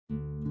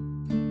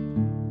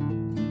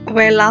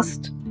where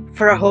lust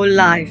for a whole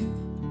life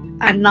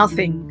and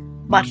nothing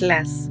but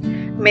less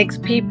makes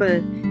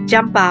people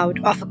jump out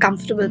of a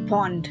comfortable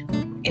pond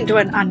into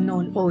an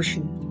unknown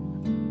ocean.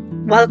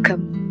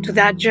 Welcome to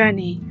that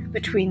journey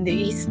between the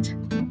East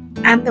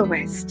and the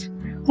West.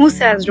 Who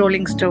says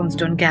Rolling Stones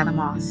don't gather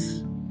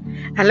moss?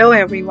 Hello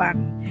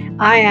everyone,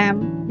 I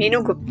am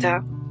Meenu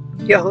Gupta,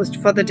 your host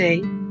for the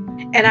day,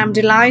 and I'm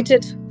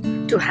delighted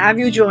to have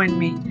you join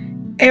me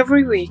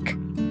every week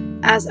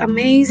as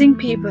amazing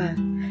people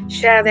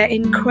share their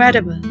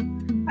incredible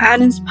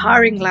and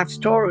inspiring life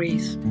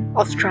stories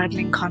of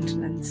straddling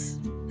continents.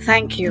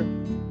 Thank you.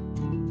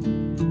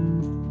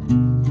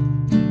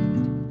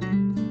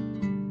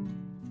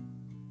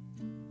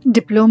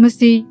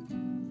 Diplomacy,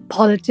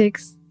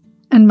 politics,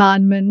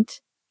 environment,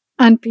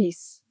 and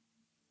peace.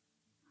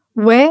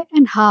 Where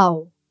and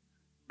how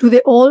do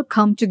they all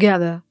come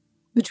together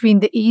between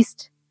the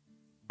East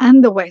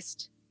and the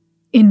West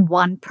in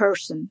one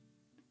person?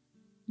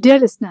 Dear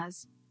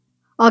listeners,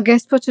 our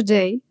guest for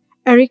today,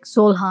 Erik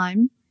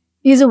Solheim,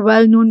 is a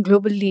well-known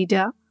global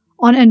leader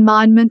on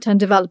environment and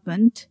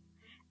development,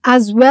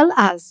 as well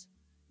as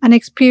an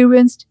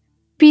experienced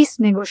peace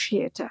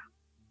negotiator.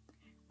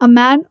 A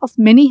man of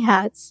many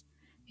hats,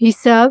 he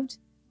served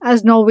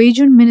as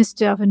Norwegian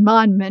Minister of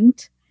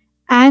Environment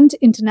and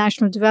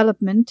International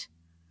Development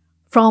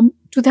from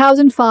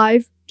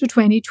 2005 to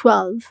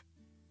 2012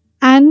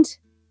 and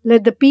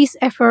led the peace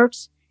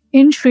efforts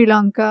in Sri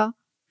Lanka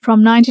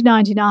from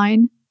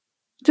 1999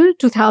 till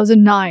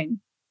 2009,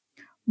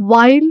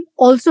 while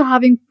also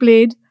having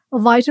played a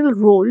vital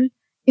role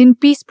in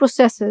peace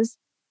processes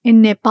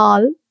in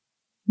Nepal,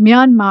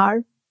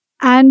 Myanmar,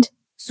 and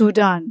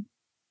Sudan.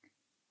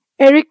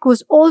 Erik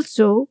was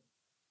also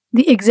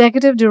the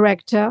Executive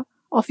Director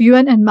of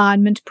UN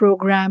Environment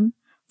Programme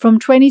from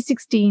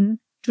 2016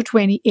 to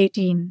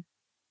 2018.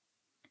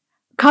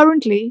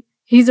 Currently,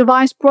 he is a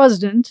Vice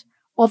President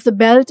of the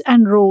Belt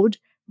and Road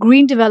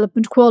Green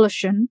Development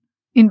Coalition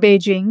in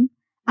Beijing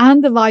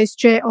and the Vice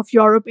Chair of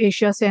Europe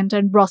Asia Centre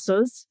in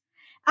Brussels,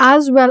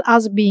 as well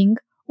as being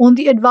on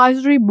the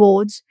advisory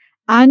boards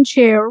and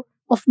chair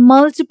of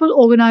multiple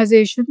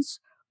organizations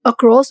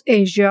across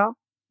Asia,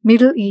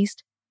 Middle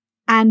East,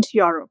 and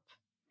Europe.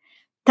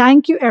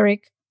 Thank you,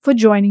 Erik, for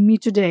joining me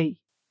today.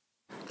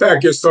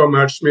 Thank you so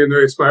much,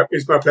 Meenu.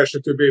 It's my pleasure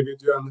to be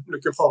with you and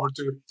looking forward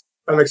to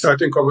an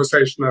exciting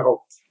conversation, I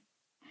hope.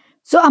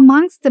 So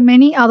amongst the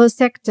many other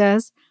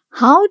sectors,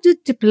 how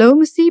did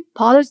diplomacy,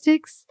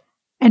 politics,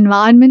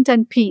 environment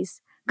and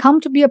peace come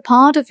to be a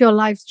part of your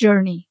life's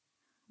journey?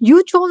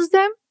 You chose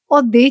them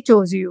or they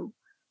chose you?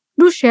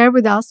 Do share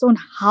with us on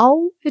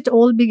how it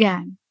all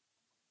began.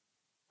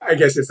 I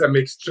guess it's a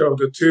mixture of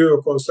the two.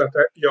 Of course, at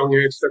a young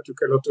age, I took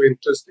a lot of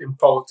interest in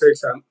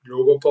politics and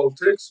global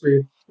politics.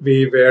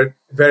 We were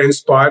very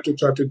inspired to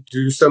try to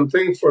do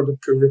something for the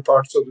poorer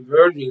parts of the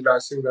world,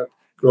 realizing that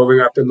growing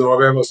up in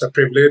Norway was a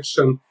privilege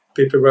and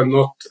people were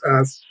not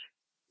as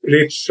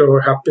rich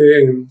or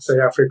happy in, say,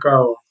 Africa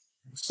or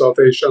South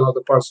Asia and other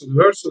parts of the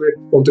world. So we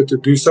wanted to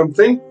do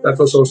something. That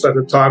was also at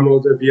the time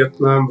of the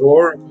Vietnam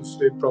War, because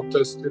we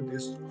protested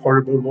this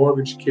horrible war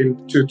which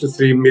killed 2 to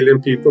 3 million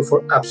people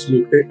for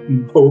absolutely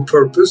no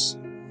purpose.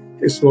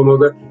 It's one of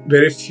the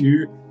very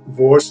few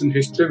wars in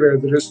history where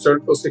the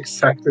result was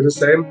exactly the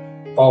same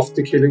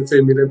after killing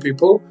 3 million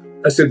people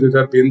as it would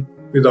have been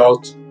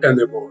without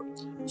any war.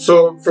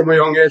 So from a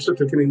young age I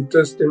took an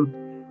interest in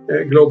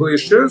global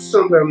issues,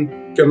 and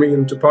then coming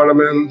into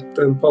parliament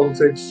and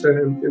politics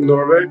in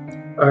Norway,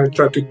 I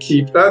try to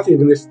keep that,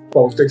 even if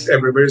politics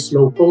everywhere is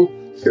local.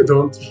 You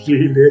don't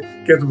really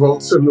get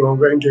votes in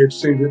Norway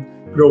engaging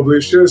with global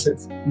issues.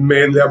 It's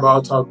mainly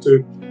about how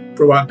to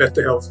provide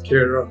better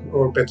healthcare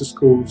or better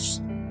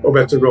schools or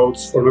better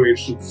roads for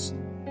Norwegians.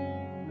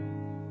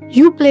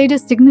 You played a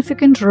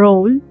significant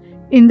role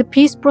in the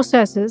peace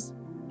processes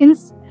in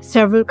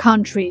several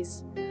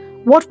countries.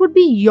 What would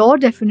be your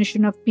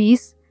definition of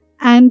peace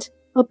and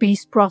a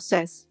peace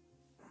process?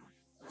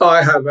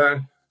 I have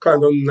a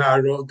kind of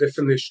narrow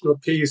definition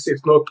of peace, if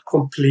not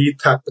complete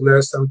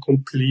happiness and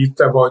complete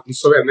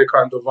avoidance of any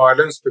kind of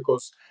violence,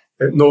 because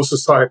no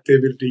society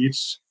will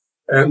reach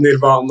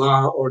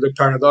nirvana or the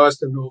paradise.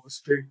 There will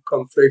always be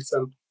conflicts,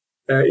 and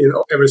in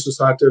every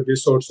society there will be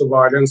sorts of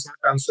violence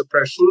and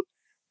suppression.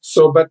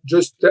 So, but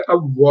just the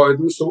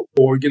avoidance of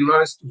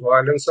organized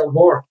violence and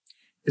war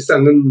is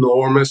an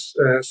enormous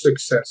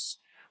success.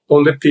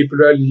 Only people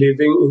who are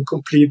living in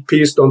complete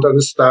peace don't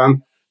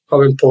understand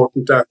how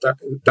important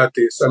that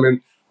is. I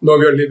mean, now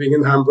you're living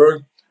in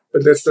Hamburg,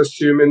 but let's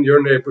assume in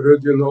your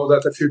neighborhood, you know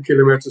that a few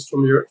kilometers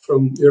from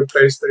your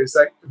place there is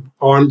an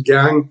armed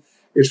gang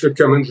which will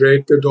come and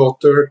rape your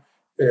daughter,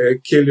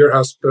 kill your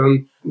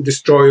husband,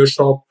 destroy your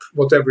shop,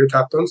 whatever it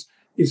happens.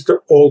 It's the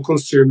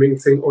all-consuming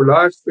thing of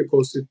life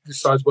because it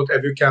decides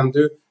whatever you can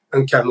do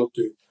and cannot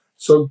do.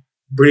 So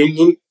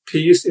bringing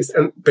peace is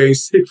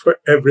basic for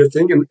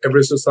everything in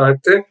every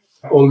society.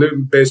 Only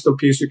based on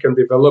peace you can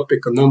develop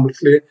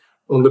economically.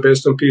 Only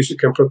based on peace you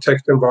can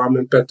protect the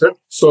environment better.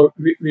 So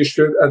we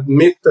should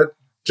admit that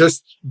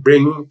just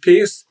bringing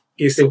peace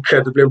is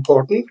incredibly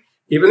important.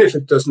 even if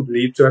it doesn't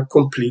lead to a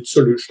complete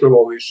solution of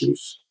all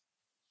issues.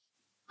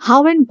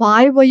 How and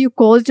why were you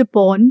called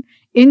upon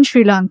in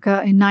Sri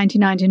Lanka in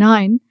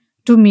 1999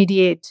 to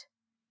mediate?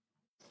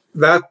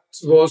 That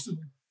was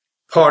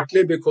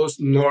partly because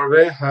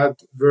Norway had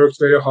worked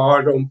very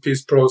hard on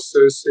peace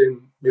process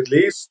in Middle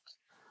East,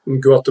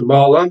 in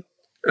Guatemala,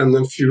 and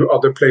a few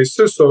other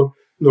places. So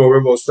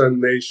Norway was a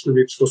nation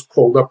which was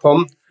called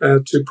upon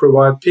to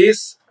provide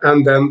peace.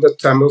 And then the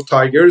Tamil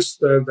Tigers,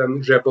 the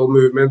then rebel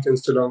movement in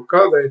Sri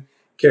Lanka, they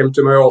came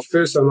to my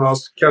office and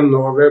asked, can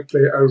Norway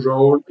play a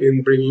role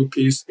in bringing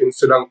peace in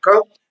Sri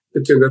Lanka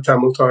between the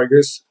Tamil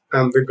Tigers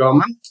and the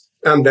government?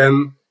 And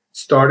then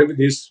started with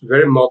this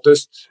very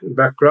modest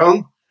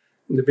background.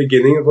 In the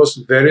beginning, it was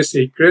very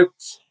secret.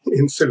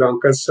 In Sri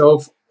Lanka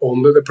itself,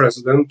 only the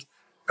president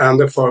and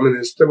the foreign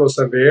minister was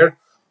aware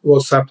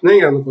what's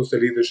happening, and it was the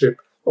leadership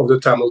of the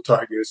Tamil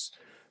Tigers.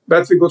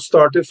 But we got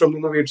started from the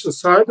Norwegian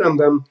side, and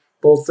then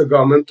both the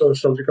government of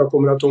Chandrika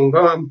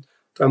Kumaratunga and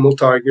Tamil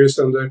Tigers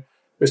under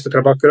Mr.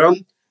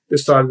 Prabhakaran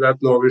decided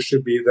that Norway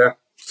should be the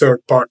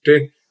third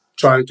party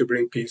trying to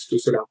bring peace to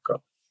Sri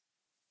Lanka.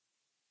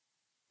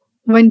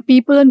 When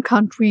people and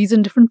countries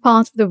in different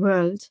parts of the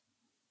world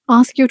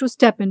ask you to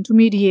step in to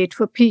mediate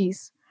for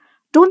peace,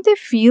 don't they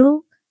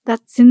feel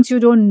that since you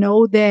don't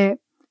know their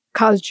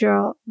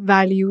culture,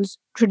 values,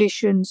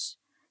 traditions,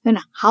 then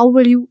how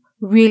will you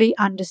really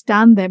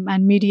understand them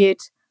and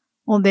mediate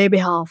on their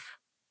behalf?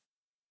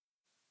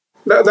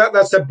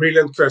 That's a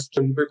brilliant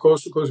question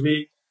because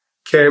we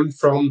came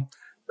from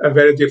a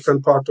very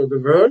different part of the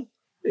world.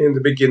 In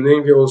the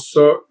beginning, we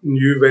also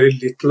knew very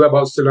little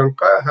about Sri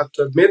Lanka. I have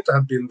to admit, I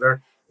had been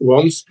there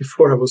once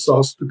before I was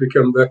asked to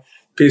become the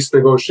peace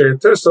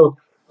negotiator. So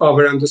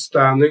our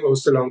understanding of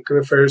Sri Lankan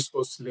affairs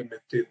was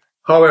limited.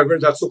 However,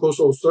 that's of course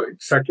also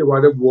exactly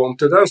why they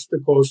wanted us,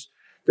 because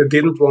they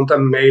didn't want a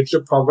major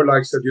power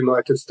like the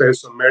United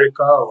States of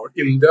America or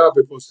India,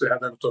 because they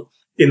had a lot of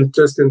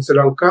interest in Sri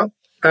Lanka.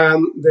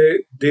 And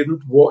they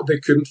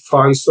couldn't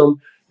find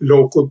some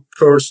local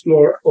person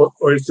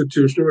or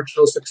institution which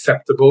was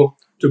acceptable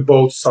to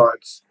both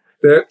sides.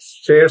 The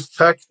sheer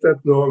fact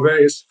that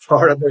Norway is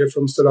far away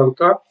from Sri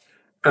Lanka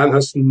and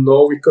has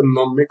no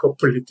economic or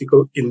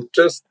political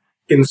interest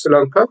in Sri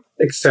Lanka,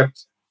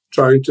 except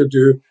trying to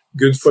do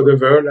good for the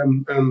world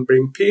and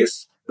bring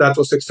peace, that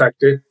was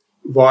exactly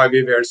why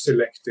we were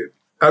selected.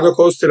 And of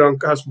course, Sri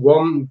Lanka has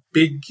one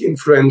big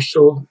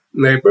influential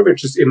neighbor,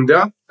 which is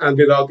India. And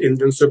without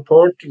Indian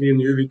support, we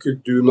knew we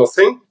could do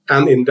nothing.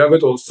 And India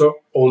would also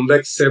only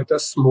accept a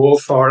small,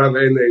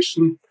 faraway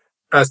nation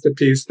as the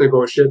peace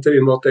negotiator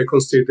in what they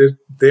considered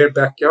their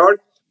backyard.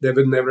 They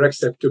would never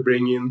accept to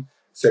bring in,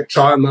 say,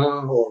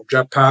 China or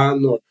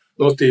Japan, or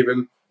not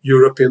even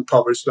European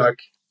powers like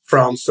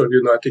France or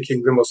the United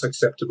Kingdom was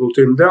acceptable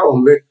to India.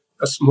 Only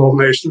a small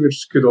nation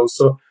which could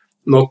also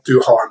not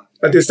do harm.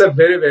 But it's a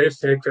very, very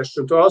fair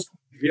question to ask.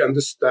 We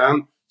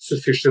understand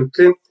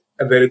sufficiently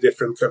a very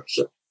different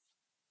culture.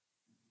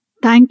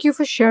 Thank you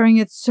for sharing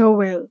it so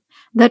well.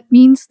 That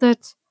means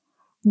that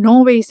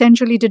Norway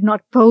essentially did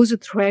not pose a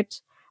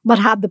threat, but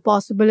had the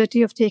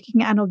possibility of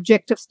taking an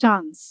objective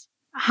stance.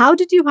 How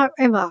did you,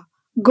 however,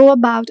 go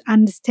about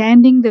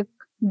understanding the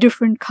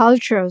different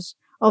cultures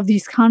of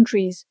these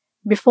countries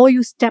before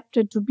you stepped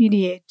in to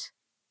mediate?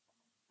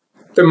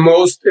 The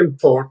most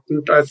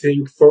important, I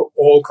think, for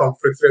all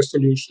conflict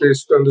resolution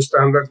is to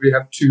understand that we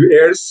have two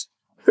ears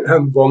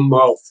and one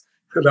mouth.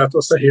 And that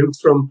was a hint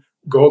from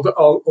God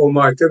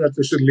Almighty that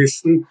we should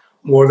listen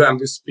more than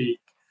we speak.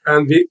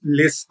 And we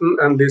listen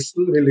and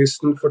listen. We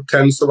listen for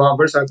tens of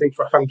hours, I think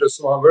for hundreds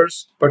of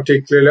hours.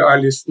 Particularly, I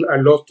listened a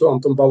lot to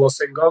Anton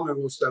Ballasingam,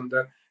 who was then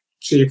the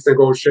chief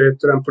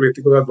negotiator and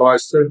political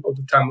advisor of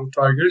the Tamil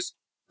Tigers.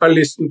 I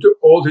listened to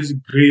all his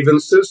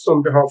grievances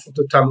on behalf of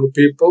the Tamil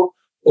people,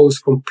 all his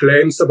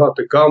complaints about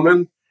the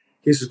government,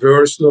 his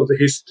version of the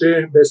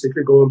history,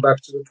 basically going back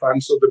to the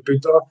times of the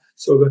Buddha,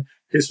 so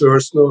his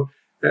version of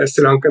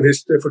Sri Lankan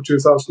history for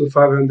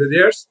 2,500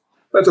 years.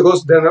 But of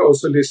course, then I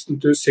also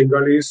listened to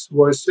Sinhalese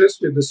voices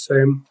with the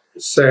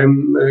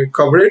same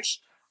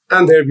coverage,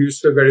 and their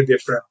views were very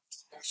different.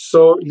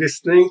 So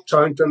listening,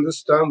 trying to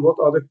understand what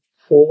are the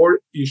core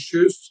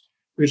issues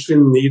which we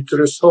need to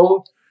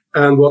resolve,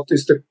 and what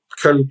is the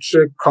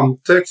culture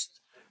context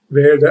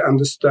where they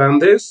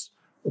understand this.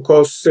 Of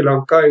course, Sri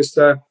Lanka is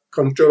a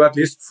country of at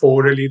least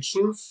 4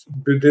 religions.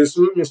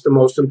 Buddhism is the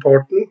most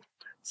important.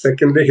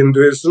 Secondly,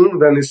 Hinduism,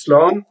 then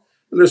Islam.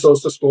 And there's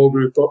also a small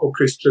group of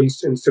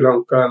Christians in Sri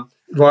Lanka.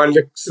 While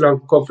the Sri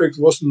Lankan conflict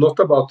was not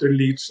about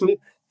religion,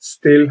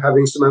 still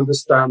having some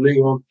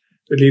understanding of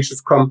religious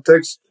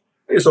context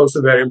is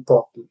also very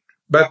important.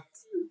 But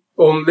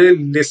only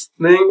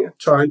listening,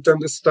 trying to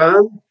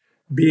understand,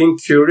 being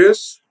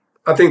curious,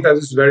 I think that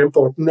is very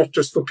important, not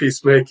just for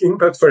peacemaking,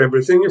 but for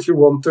everything. If you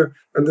want to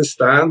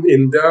understand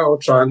India or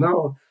China,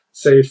 or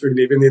say if you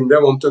live in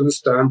India, want to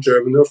understand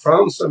Germany or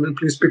France, I mean,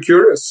 please be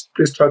curious.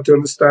 Please try to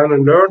understand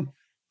and learn.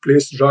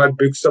 Please write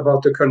books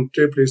about the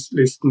country. Please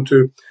listen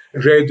to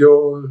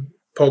radio,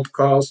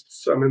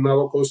 podcasts. I mean, now,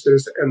 of course,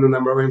 there's any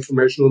number of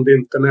information on the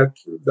internet.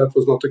 That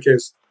was not the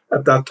case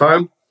at that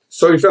time.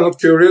 So if you're not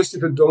curious,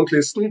 if you don't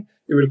listen,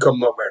 you will come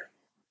nowhere.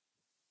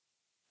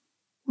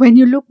 When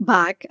you look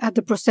back at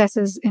the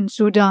processes in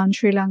Sudan,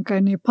 Sri Lanka,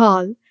 and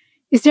Nepal,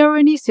 is there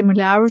any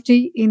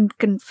similarity in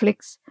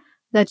conflicts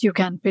that you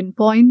can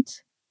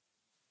pinpoint?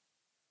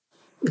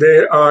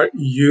 There are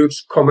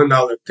huge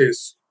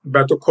commonalities,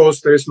 but of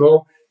course there is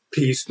no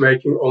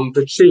peacemaking on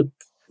the cheap.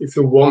 If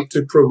you want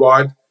to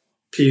provide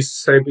peace,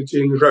 say,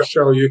 between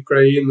Russia or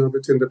Ukraine or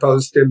between the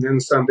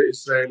Palestinians and the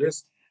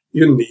Israelis,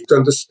 you need to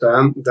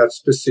understand that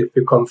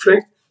specific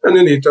conflict, and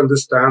you need to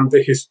understand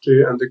the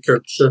history and the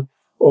culture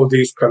of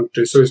these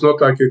countries. So it's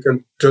not like you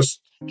can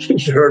just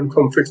learn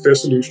conflict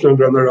resolution and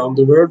run around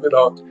the world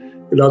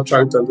without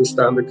trying to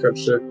understand the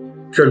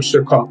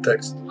culture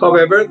context.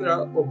 However, there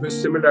are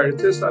obvious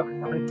similarities. I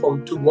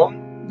point to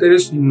one. There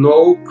is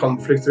no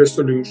conflict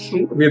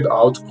resolution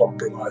without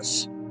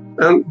compromise.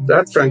 And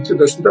that, frankly,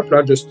 doesn't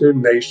apply just to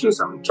nations.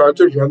 I mean, try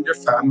to run your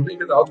family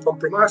without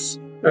compromise.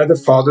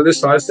 The father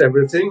decides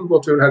everything,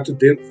 what we'll have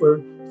to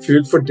for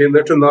food for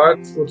dinner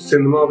tonight, what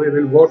cinema we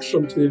will watch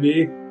on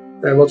TV,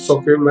 what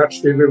soccer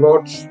match we will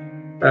watch,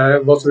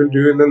 what we'll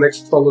do in the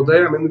next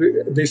holiday. I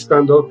mean, this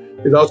kind of,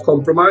 without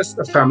compromise,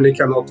 a family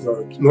cannot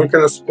work, nor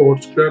can a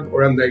sports club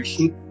or a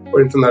nation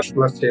or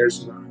international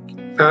affairs work.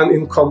 And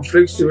in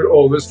conflicts, you will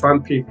always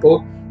find people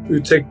who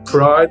take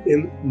pride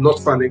in not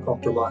finding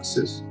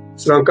compromises.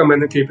 Sri Lanka,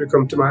 many people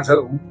come to mind and said,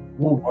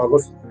 oh, I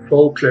was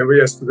so clever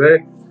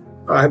yesterday.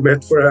 I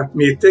met for a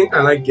meeting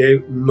and I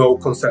gave no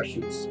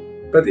concessions.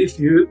 But if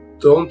you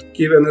don't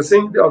give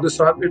anything, the other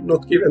side will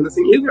not give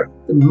anything either.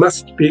 There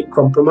must be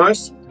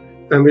compromise,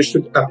 and we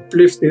should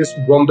uplift this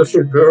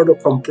wonderful word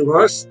of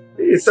compromise.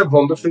 It's a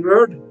wonderful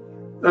word.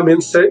 I mean,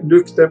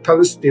 look, the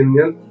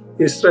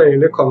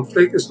Palestinian-Israeli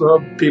conflict is now,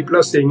 people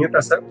are seeing it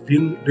as a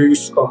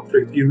win-lose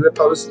conflict. Either the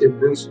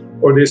Palestinians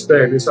or the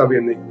Israelis are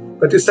winning.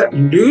 But it's a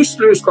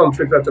lose-lose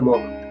conflict at the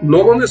moment.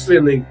 No one is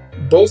winning.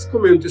 Both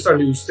communities are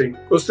losing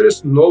because there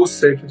is no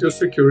safety or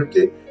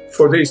security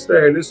for the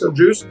Israelis and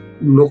Jews,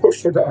 nor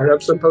for the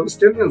Arabs and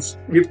Palestinians.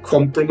 With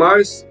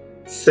compromise,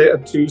 say a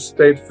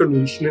two-state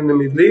solution in the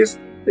Middle East,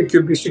 there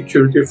could be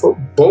security for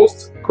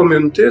both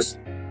communities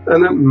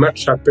and a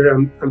much happier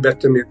and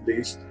better Middle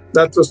East.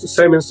 That was the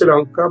same in Sri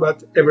Lanka,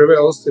 but everywhere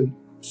else in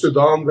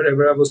Sudan,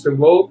 wherever I was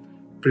involved,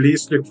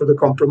 please look for the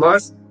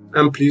compromise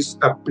and please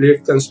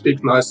uplift and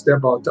speak nicely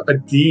about the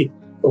idea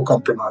of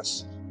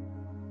compromise.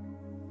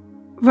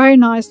 Very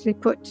nicely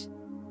put.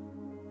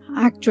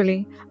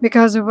 Actually,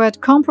 because the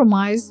word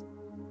compromise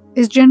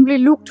is generally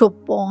looked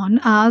upon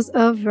as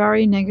a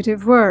very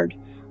negative word.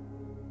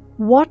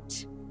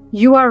 What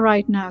you are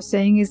right now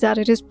saying is that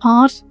it is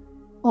part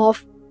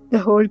of the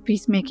whole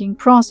peacemaking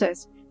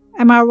process.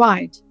 Am I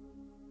right?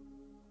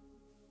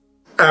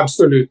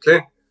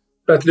 Absolutely.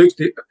 But look,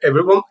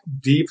 everyone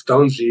deep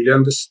down really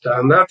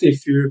understand that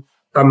if you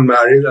are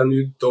married and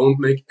you don't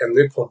make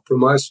any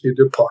compromise with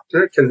your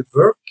partner, can it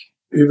work?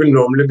 You will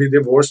normally be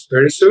divorced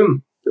very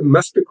soon. There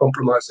must be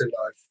compromise in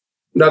life.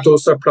 That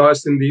also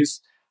applies in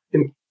these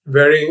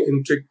very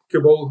intricate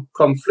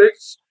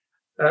conflicts.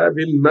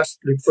 We must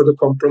look for the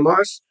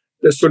compromise,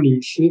 the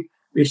solution,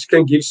 which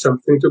can give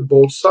something to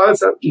both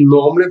sides. And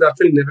normally that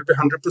will never be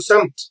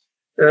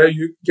 100%.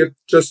 You get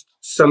just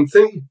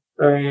something.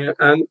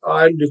 And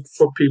I look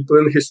for people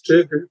in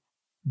history who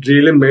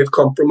really made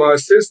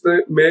compromises.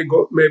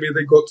 Maybe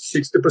they got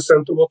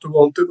 60% of what they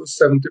wanted or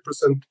 70%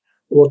 of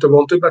what they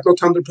wanted, but not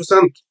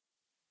 100%.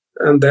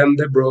 And then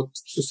they brought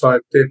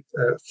society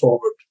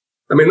forward.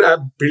 I mean, a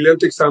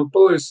brilliant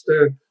example is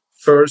the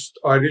first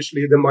Irish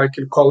leader,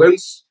 Michael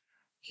Collins.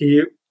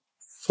 He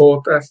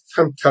fought a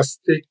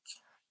fantastic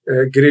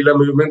guerrilla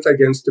movement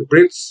against the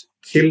Brits,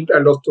 killed a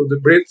lot of the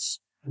Brits,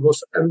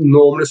 was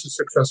enormously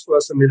successful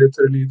as a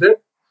military leader,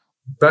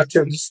 but he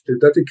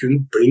understood that he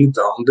couldn't bring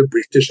down the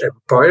British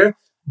Empire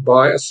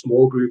by a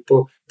small group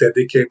of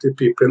dedicated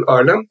people in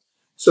Ireland.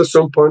 So at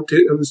some point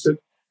he understood,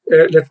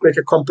 let's make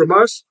a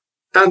compromise.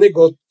 And he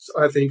got,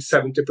 I think,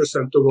 70%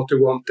 of what he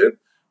wanted.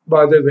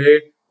 By the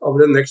way, over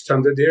the next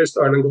 100 years,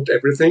 Ireland got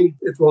everything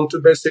it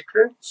wanted,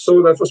 basically.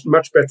 So that was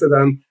much better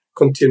than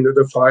continue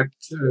the fight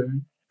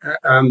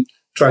and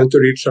trying to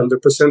reach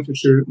 100%,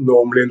 which you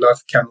normally in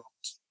life cannot.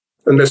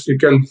 Unless you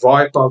can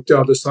wipe out the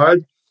other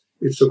side,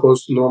 which of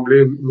course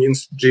normally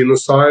means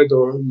genocide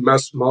or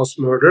mass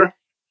murder,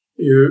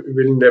 you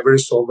will never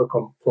resolve a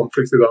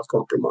conflict without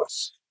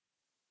compromise.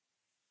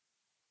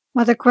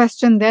 But the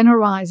question then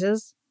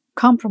arises,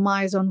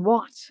 compromise on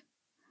what?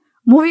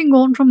 Moving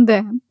on from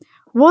there,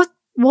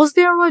 was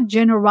there a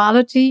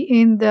generality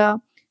in the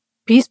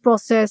peace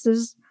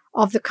processes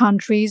of the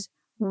countries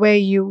where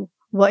you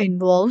were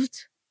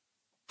involved?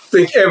 I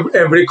think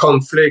every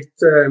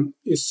conflict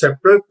is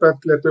separate, but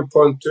let me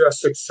point to a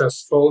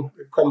successful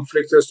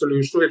conflict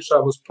resolution, which I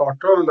was part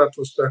of, and that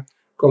was the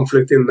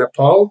conflict in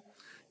Nepal.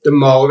 The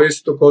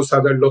Maoists, of course,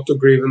 had a lot of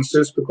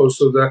grievances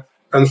because of the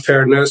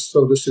unfairness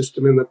of the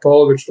system in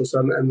Nepal, which was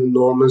an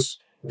enormous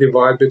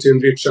divide between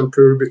rich and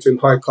poor, between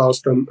high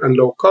caste and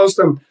low caste,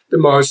 and the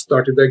Maoists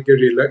started a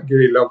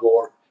guerrilla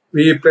war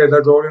We played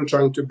a role in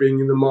trying to bring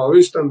the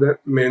Maoist and the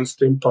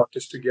mainstream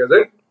parties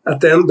together. At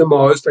the end, the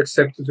Maoists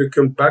accepted to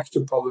come back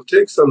to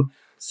politics, and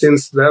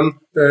since then,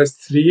 there's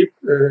three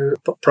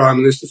prime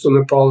ministers of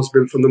Nepal has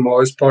been from the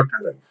Maoist party.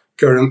 The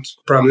current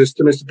prime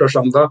minister, Mr.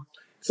 Prachanda,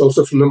 is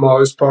also from the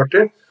Maoist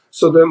party.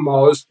 So the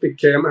Maoists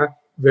became a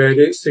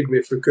very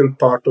significant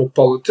part of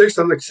politics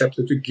and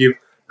accepted to give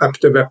up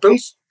the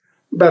weapons,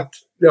 but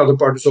the other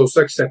parties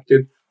also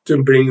accepted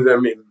to bring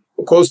them in.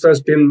 Of course,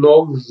 there's been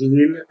no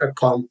real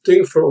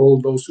accounting for all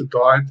those who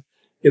died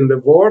in the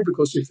war,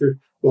 because if you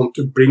want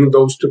to bring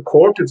those to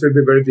court, it will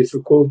be very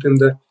difficult in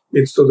the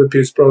midst of the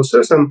peace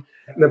process. And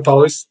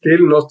Nepal is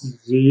still not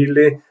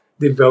really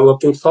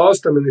developing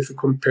fast. I mean, if you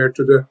compare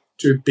to the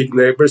two big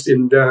neighbors,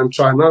 India and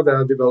China, they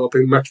are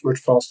developing much, much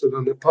faster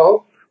than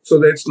Nepal.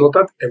 So it's not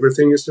that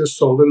everything is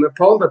resolved in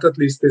Nepal, but at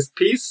least there's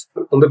peace.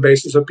 On the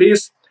basis of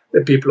peace,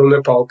 the people of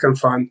Nepal can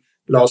find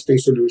lasting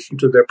solution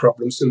to their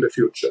problems in the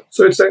future.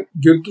 So it's a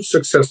good,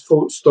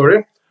 successful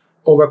story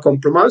of a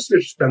compromise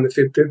which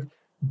benefited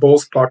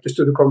both parties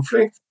to the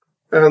conflict.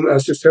 And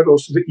as you said,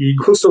 also the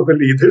egos of the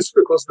leaders,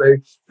 because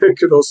they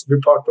could also be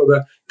part of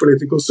the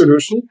political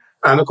solution.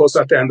 And of course,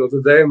 at the end of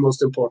the day,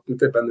 most important,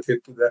 they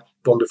benefited the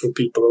wonderful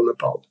people of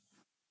Nepal.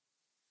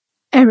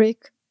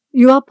 Erik,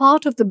 you are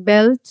part of the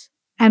Belt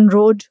and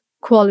Road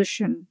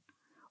Coalition.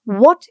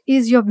 What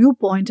is your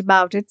viewpoint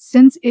about it,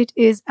 since it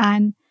is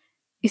an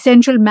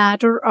essential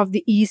matter of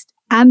the East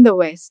and the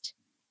West?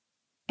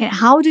 And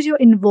how did your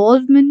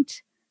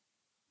involvement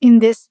in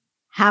this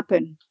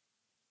happen?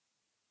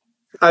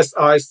 As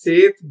I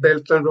see it,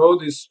 Belt and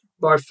Road is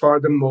by far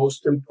the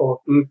most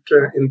important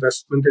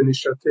investment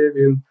initiative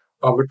in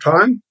our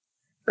time.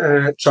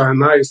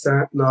 China is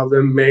now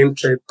the main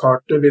trade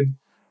partner with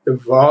the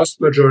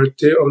vast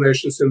majority of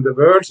nations in the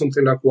world.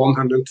 Something like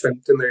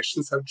 120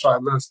 nations have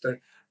China as their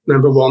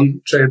number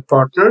one trade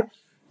partner.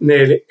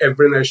 Nearly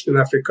every nation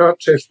in Africa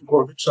trades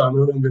more with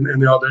China than with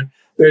any other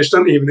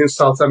nation, even in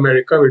South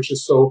America, which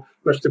is so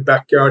much the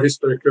backyard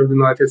historically of the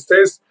United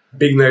States.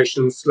 Big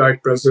nations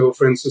like Brazil,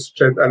 for instance,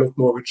 trade a lot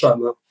more with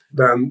China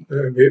than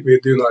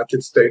with the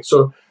United States.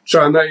 So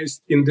China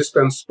is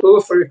indispensable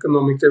for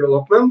economic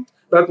development,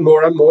 but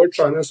more and more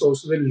China is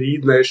also the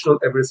lead nation on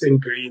everything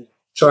green.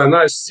 China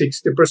is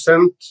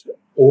 60%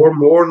 or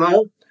more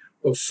now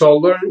of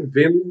solar,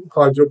 wind,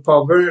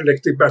 hydropower,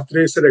 electric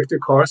batteries,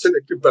 electric cars,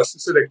 electric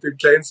buses, electric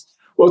trains,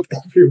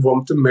 whatever you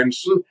want to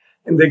mention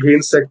in the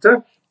green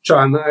sector.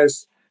 China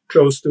is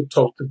close to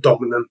total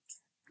dominant.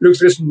 Look,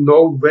 there's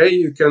no way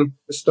you can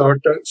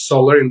start a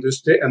solar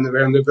industry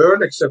anywhere in the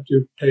world except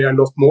you pay a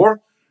lot more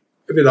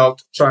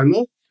without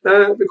China,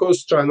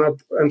 because China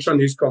and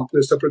Chinese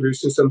companies are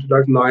producing something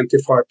like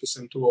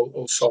 95% of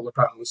all solar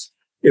panels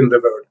in the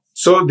world.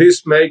 So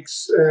this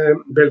makes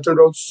Belt and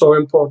Road so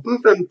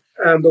important,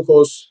 and of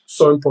course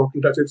so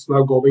important that it's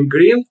now going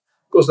green,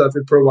 because that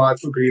will provide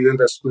for green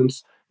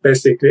investments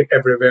basically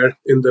everywhere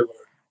in the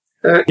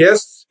world.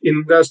 Yes,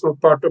 India is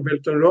not part of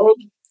Belt and Road.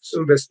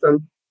 Some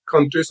Western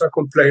countries are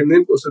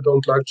complaining because they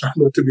don't like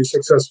China to be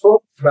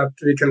successful, but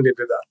we can live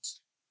with that.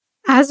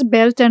 As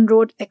Belt and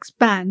Road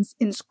expands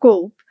in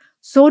scope,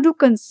 so do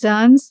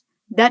concerns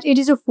that it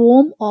is a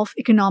form of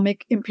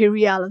economic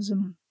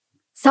imperialism.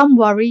 Some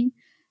worry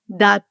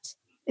that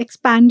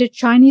expanded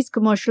Chinese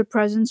commercial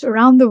presence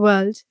around the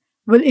world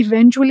will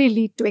eventually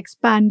lead to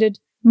expanded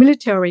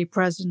military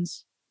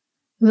presence.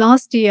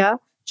 Last year,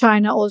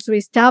 China also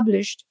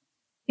established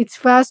its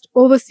first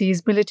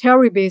overseas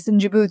military base in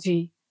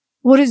Djibouti.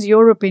 What is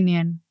your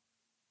opinion?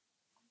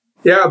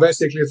 Yeah, I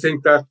basically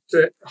think that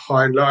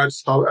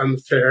highlights how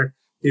unfair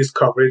this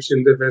coverage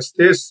in the West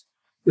is.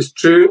 It's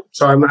true,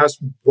 China has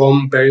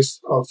one base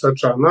outside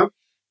China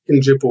in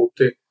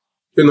Djibouti.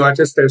 The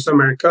United States of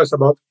America has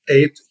about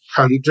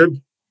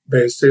 800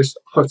 bases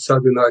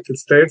outside the United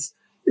States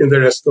in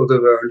the rest of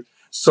the world.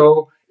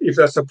 So if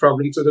that's a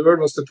problem to the world,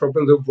 what's the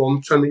problem? The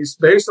one Chinese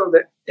base or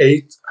the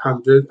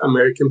 800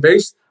 American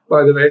base?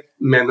 By the way,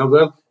 many of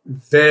them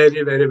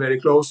very, very, very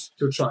close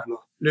to China.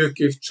 Look,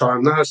 if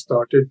China has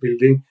started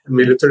building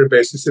military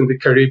bases in the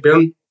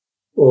Caribbean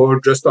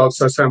or just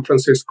outside San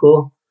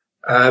Francisco,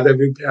 there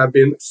would have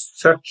been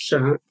such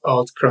an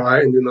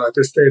outcry in the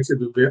United States, it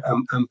would be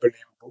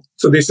unbelievable.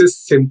 So this is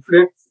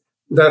simply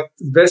that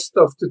west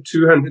of the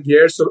 200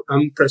 years of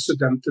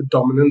unprecedented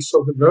dominance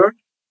of the world,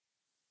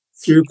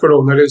 through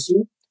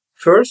colonialism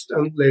first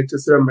and later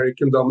through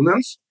American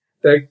dominance,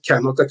 they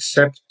cannot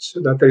accept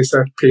that there is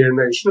a peer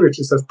nation which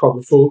is as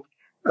powerful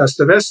as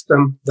the West,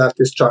 and that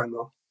is China.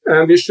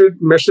 And we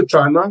should measure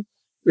China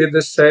with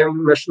the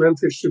same measurement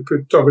we should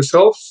put to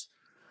ourselves.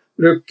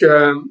 Look,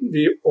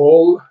 we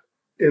all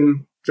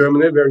in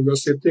Germany, where we are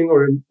sitting,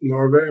 or in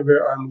Norway,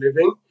 where I'm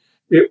living,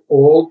 we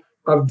all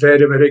are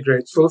very, very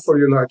grateful for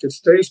the United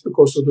States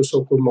because of the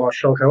so-called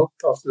Marshall Help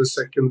after the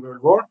Second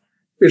World War,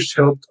 which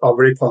helped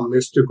our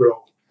economies to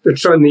grow. The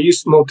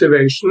Chinese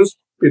motivations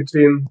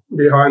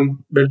behind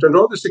Belt and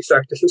Road is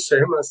exactly the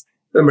same as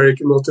the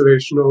American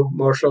motivation of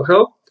Marshall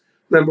Help.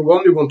 Number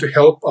one, you want to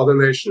help other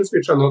nations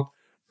which are not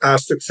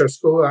as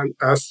successful and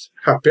as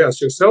happy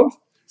as yourself.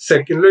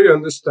 Secondly, you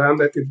understand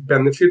that it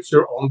benefits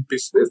your own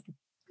business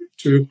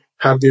to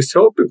have this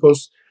help,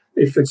 because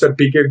if it's a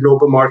bigger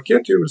global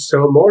market, you will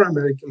sell more.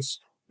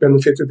 Americans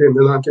benefited in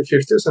the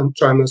 1950s and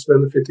China's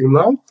benefiting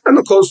now. And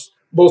of course,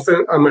 both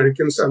the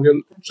Americans and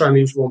the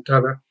Chinese want to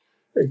have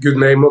a good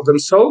name of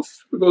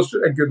themselves, because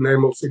a good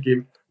name also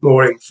gives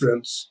more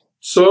influence.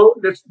 So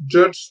let's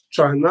judge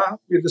China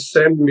with the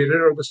same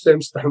mirror or the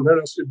same standard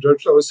as we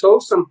judge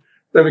ourselves. And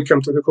then we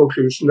come to the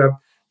conclusion that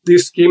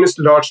this scheme is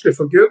largely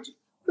for good.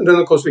 And then,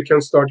 of course, we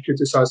can start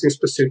criticizing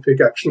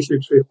specific actions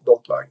which we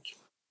don't like.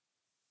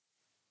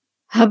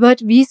 Herbert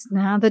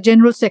Wiesner, the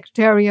General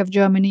Secretary of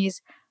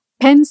Germany's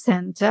PEN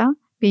Center,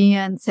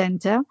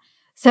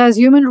 says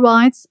human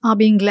rights are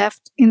being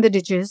left in the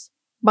ditches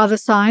by the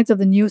sides of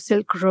the new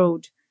Silk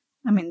Road.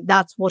 I mean,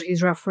 that's what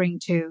he's referring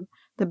to,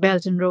 the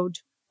Belt and Road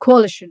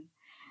Coalition.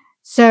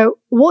 So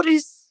what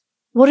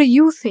do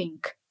you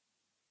think?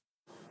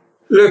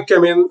 Look, I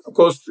mean, of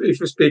course,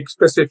 if we speak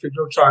specifically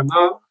of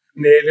China,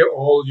 nearly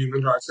all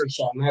human rights in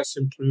China has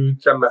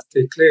improved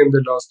dramatically in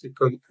the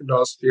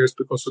last years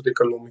because of the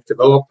economic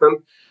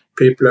development.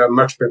 People have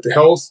much better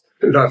health.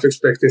 Life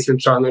expectancy in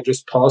China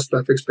just passed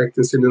life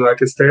expectancy in the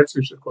United States,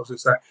 which of course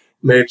is a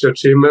major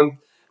achievement.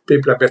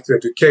 People have better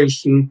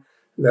education,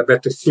 they have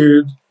better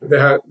food, they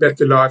have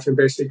better life in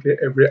basically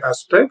every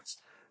aspect.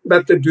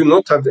 But they do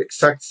not have the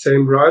exact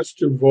same rights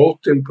to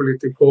vote in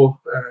political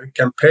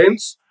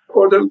campaigns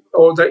or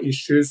the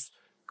issues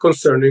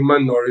concerning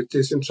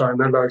minorities in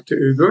China, like the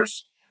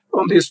Uyghurs.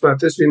 On these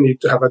matters, we need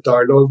to have a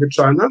dialogue with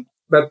China.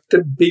 But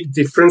the big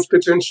difference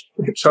between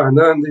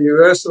China and the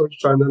US or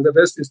China and the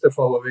West is the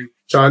following.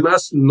 China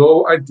has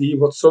no idea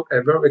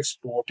whatsoever of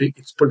exporting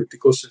its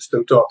political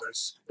system to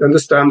others. They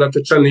understand that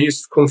the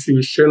Chinese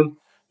Confucian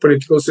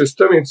political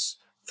system, it's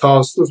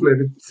thousands,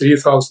 maybe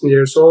 3,000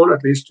 years old,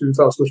 at least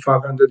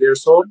 2,500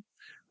 years old,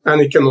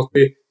 and it cannot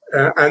be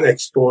an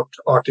export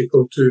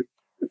article to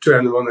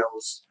anyone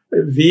else.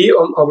 We,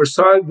 on our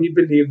side, we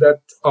believe that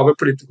our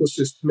political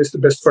system is the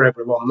best for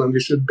everyone, and we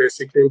should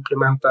basically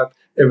implement that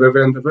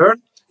everywhere in the world.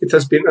 It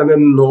has been an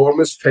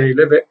enormous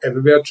failure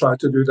wherever we have tried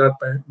to do that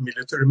by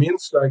military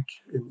means, like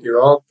in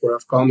Iraq or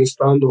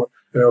Afghanistan or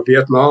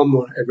Vietnam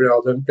or every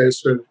other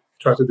place where we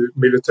try to do it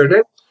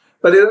militarily.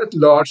 But it has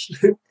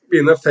largely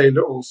been a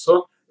failure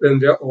also when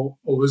we are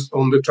always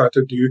only try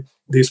to do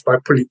this by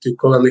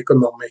political and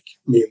economic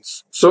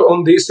means. So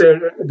on this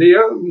area, they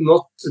are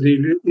not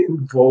really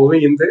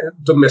involving in the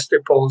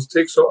domestic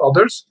politics or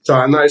others.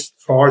 China is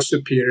far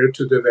superior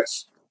to the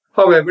West.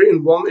 However,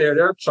 in one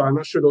area,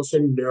 China should also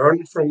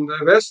learn from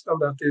the West,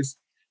 and that is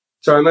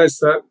China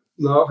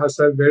now has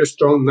a very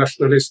strong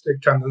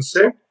nationalistic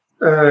tendency.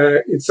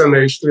 It's a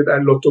nation with a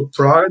lot of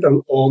pride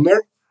and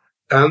honor,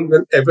 and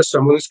whenever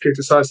someone is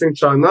criticizing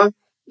China,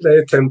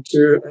 they tend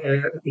to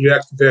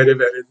react very,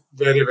 very,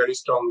 very, very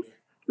strongly.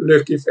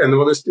 Look, if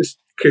anyone is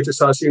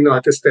criticizing the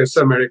United States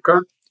of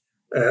America,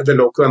 the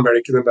local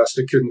American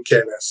ambassador couldn't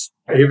care less.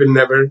 He will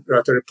never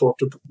write a report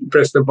to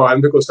President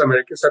Biden because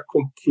Americans are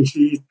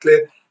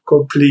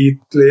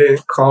completely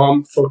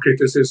calm for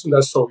criticism.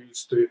 They're so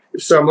used to it.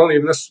 If someone,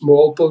 even a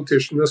small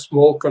politician in a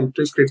small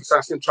country, is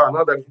criticizing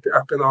China, they will be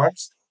up in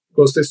arms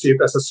because they see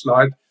it as a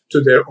slight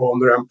to their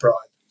honor and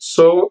pride.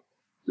 So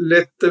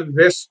let the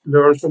West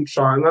learn from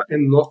China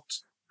in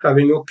not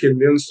having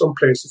opinions on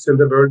places in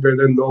the world where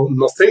they know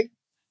nothing,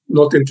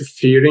 not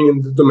interfering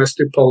in the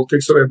domestic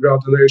politics of every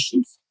other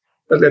nation.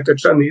 But let the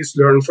Chinese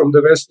learn from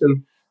the West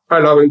and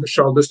allowing the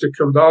shoulders to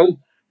come down.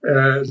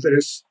 There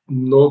is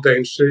no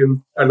danger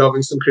in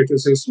allowing some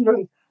criticism.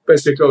 And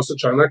basically also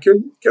China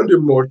can do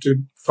more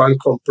to find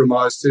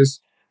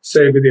compromises,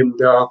 say with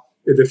India,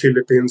 with the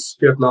Philippines,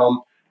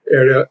 Vietnam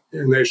area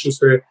nations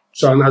where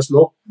China has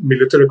no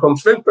military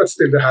conflict, but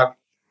still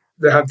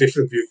they have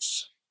different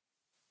views.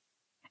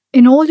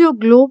 In all your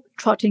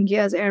globe-trotting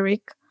years,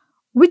 Erik,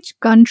 which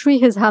country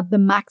has had the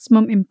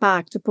maximum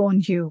impact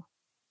upon you?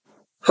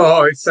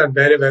 Oh, it's a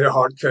very, very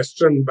hard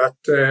question, but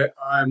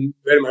I'm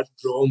very much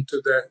drawn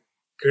to the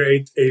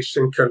great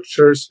Asian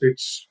cultures,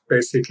 which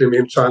basically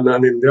mean China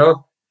and India,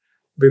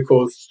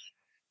 because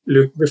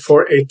look,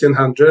 before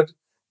 1800,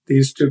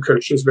 these two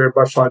cultures were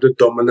by far the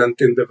dominant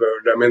in the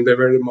world. I mean, they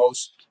were the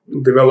most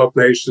developed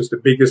nations, the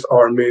biggest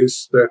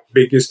armies, the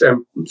biggest,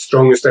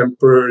 strongest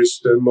emperors,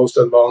 the most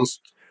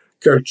advanced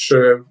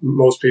culture.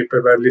 Most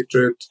people were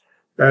literate.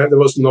 There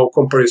was no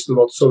comparison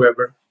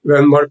whatsoever.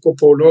 When Marco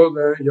Polo,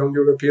 the young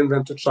European,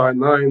 went to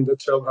China in the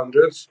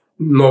 1200s,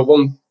 no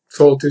one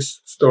thought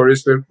his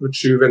stories were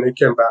true when he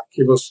came back.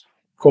 He was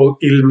called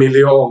Il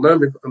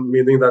Milione,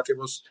 meaning that he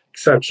was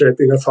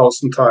exaggerating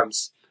 1,000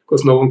 times,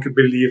 because no one could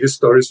believe his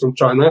stories from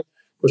China,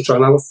 because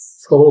China was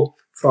so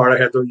far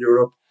ahead of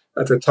Europe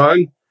at the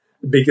time.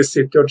 The biggest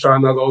city of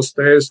China those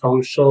days,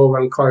 Hangzhou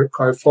and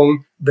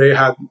Kaifeng, they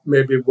had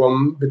maybe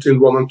between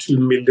 1 and 2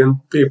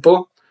 million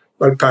people,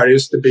 while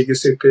Paris, the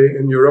biggest city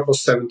in Europe,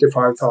 was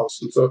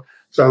 75,000. So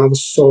China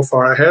was so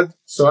far ahead.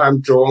 So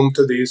I'm drawn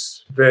to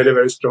these very,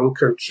 very strong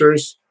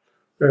cultures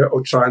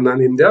of China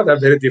and India. They're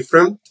very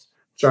different.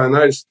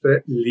 China is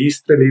the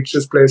least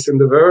religious place in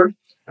the world.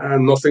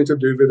 and nothing to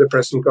do with the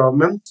present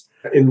government.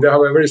 India,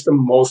 however, is the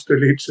most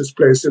religious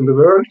place in the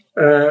world,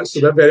 so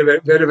they're very,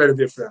 very, very, very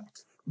different.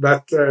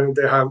 But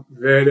they have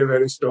very,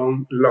 very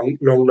strong,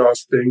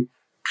 long-lasting,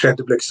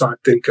 incredibly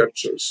exciting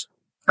cultures.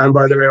 And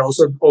by the way,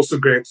 also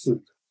great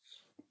food.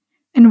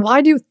 And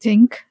why do you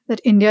think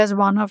that India is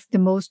one of the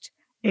most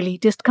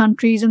elitist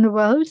countries in the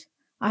world?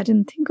 I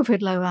didn't think of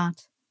it like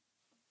that.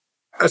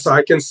 As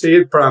I can see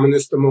it, Prime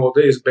Minister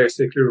Modi is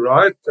basically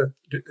right that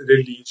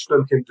religion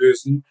and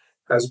Hinduism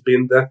has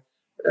been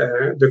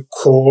the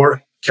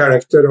core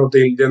character of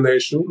the Indian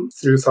nation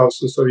through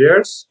thousands of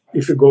years.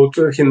 If you go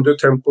to Hindu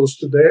temples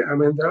today, I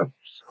mean, they're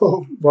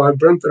so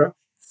vibrant. There are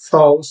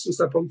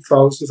thousands upon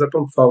thousands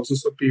upon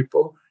thousands of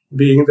people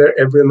being there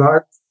every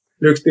night.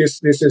 Look,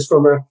 this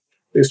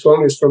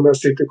one is from a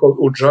city called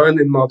Ujjain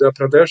in Madhya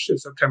Pradesh.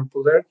 It's a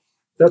temple there.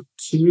 There are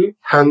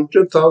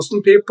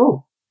 200,000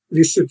 people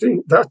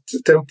visiting that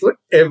temple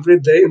every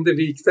day in the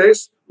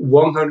weekdays,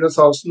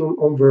 100,000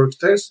 on work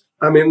days.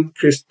 I mean,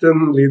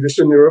 Christian leaders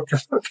in Europe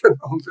can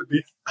only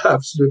be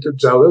absolutely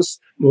jealous.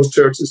 Most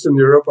churches in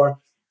Europe are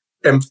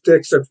empty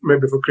except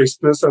maybe for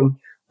Christmas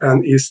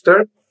and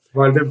Easter,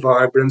 while the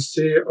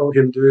vibrancy of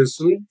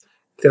Hinduism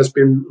has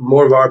been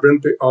more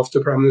vibrant after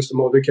Prime Minister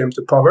Modi came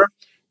to power.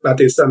 But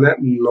it's an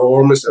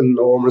enormous,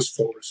 enormous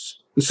force.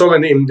 And so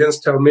many Indians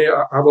tell me,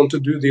 I want to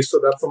do this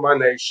or that for my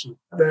nation.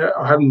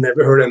 I have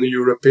never heard any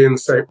European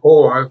say,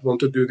 oh, I want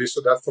to do this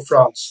or that for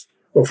France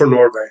or for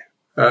Norway.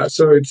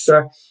 So it's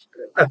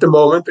at the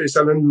moment, there's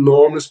an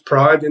enormous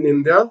pride in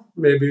India,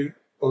 maybe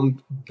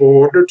on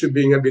border to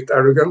being a bit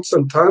arrogant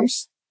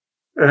sometimes.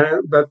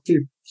 But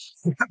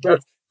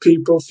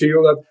people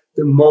feel that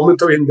the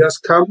moment of India has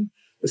come,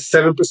 the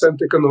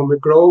 7%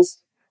 economic growth,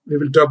 we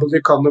will double the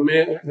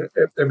economy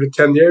every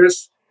 10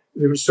 years.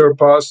 We will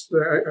surpass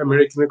the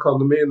American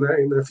economy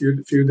in a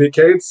few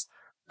decades.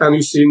 And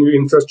you see new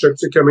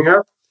infrastructure coming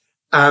up.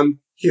 And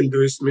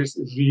Hinduism is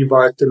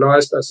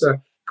revitalized as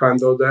a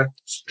kind of the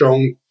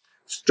strong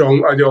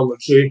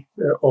ideology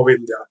of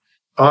India.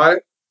 I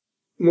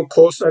am, of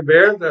course,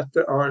 aware that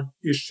there are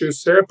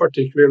issues here,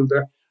 particularly in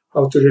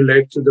how to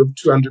relate to the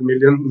 200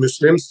 million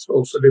Muslims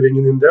also living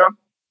in India.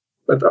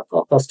 But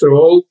after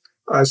all,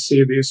 I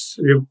see this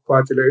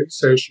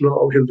revitalization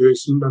of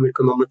Hinduism and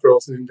economic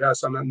growth in India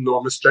as an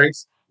enormous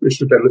strength, which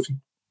should benefit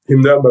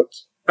India, but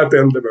at the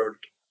end of the world.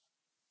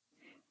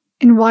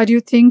 And why do you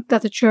think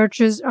that the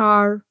churches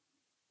are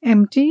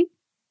empty?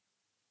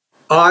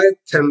 I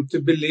tend to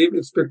believe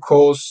it's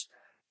because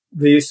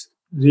this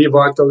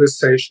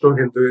revitalization of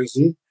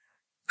Hinduism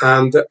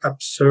and the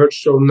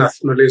upsurge of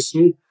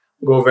nationalism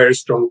go very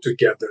strong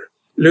together.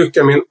 Look,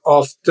 I mean,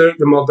 after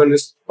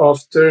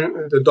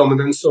the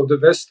dominance of the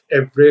West,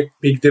 every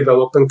big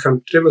developing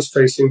country was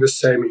facing the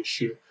same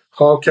issue.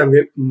 How can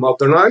we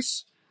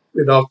modernize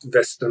without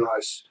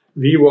westernize?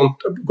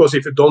 Because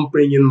if you don't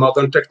bring in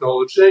modern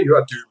technology, you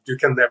are doomed. You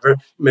can never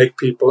make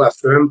people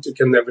affluent. You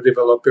can never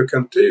develop your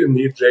country. You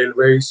need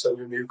railways and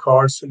you need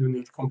cars and you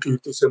need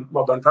computers in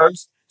modern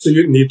times. So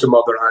you need to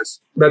modernize.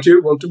 But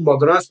you want to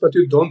modernize, but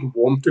you don't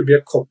want to be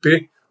a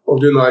copy of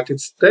the United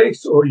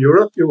States or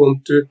Europe. You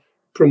want to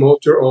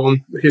promote your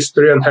own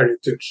history and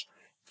heritage.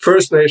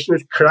 First nation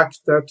that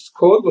cracked that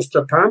code was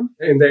Japan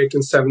in the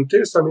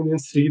 1870s. I mean, in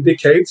 3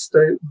 decades,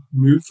 they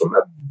moved from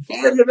a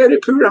very, very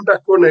poor and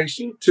backward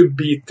nation to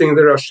beating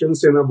the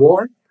Russians in a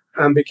war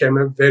and became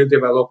a very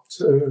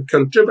developed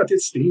country, but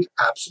it's still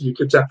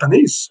absolutely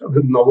Japanese. I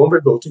mean, no one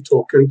will go to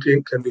Tokyo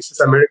and claim this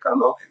is America.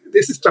 No,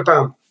 this is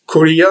Japan.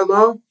 Korea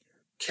now,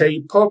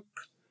 K-pop,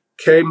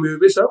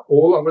 K-movies are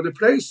all over the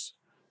place.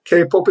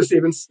 K-pop is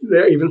even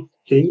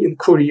singing in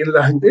Korean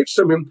language.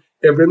 I mean,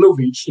 every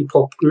Norwegian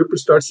pop group will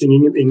start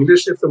singing in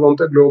English if they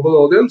want a global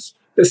audience.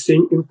 They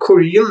sing in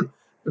Korean,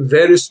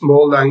 very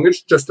small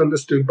language, just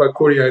understood by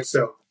Korea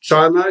itself.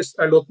 China is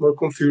a lot more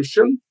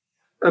confusion,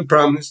 and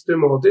Prime Minister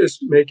Modi is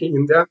making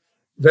India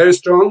very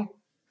strong,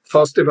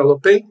 fast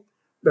developing,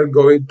 but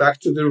going back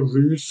to the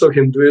roots of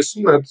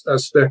Hinduism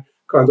as the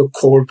kind of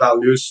core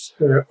values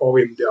of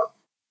India.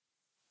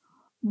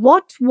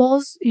 What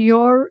was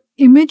your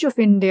image of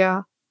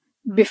India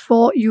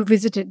before you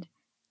visited?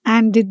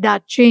 And did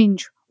that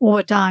change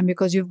over time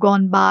because you've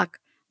gone back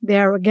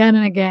there again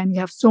and again?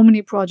 You have so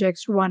many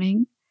projects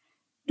running.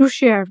 Do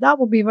share. That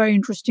would be very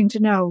interesting to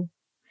know.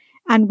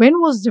 And when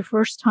was the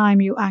first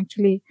time you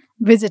actually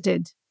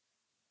visited?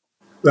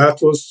 That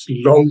was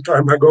a long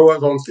time ago. I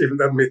won't even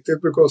admit it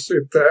because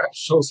it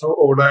shows how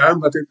old I am.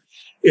 But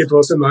it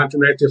was in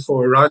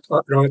 1984, right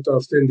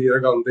after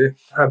Indira Gandhi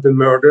had been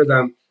murdered,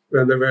 and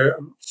when there were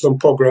some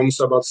pogroms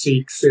about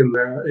Sikhs in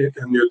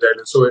New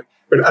Delhi. So,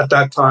 but at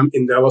that time,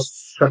 India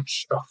was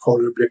such a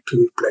horribly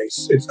poor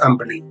place. It's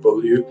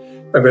unbelievable.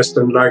 A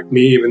Western like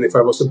me, even if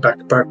I was a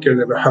backpacker,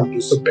 there were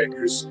hundreds of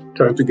beggars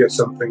trying to get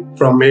something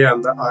from me,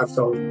 and I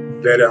felt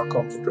very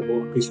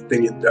uncomfortable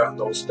visiting India in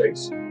those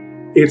days.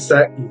 It's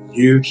a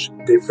huge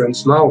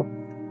difference now.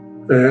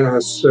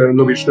 As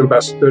Norwegian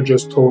ambassador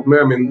just told me,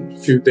 I mean, a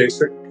few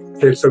days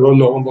ago,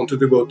 no one wanted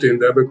to go to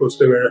India because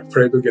they were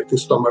afraid of getting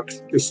stomach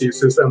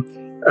diseases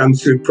and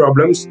food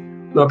problems.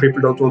 Now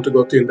people don't want to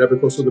go to India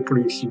because of the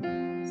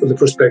pollution. So the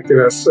perspective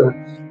has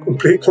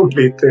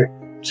completely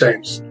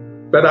changed.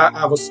 But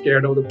I was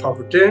scared of the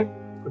poverty,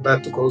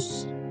 but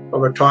because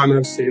over time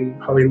I've seen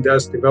how India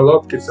has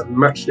developed. It's a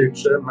much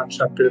richer, much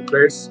happier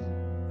place.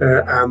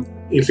 And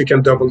if we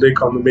can double the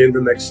economy in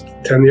the next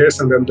 10 years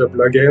and then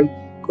double again,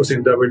 because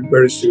India will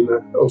very soon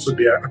also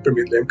be an upper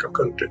middle income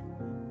country.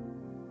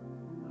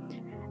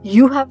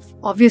 You have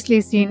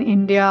obviously seen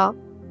India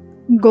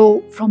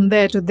go from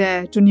there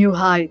to new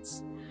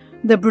heights.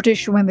 The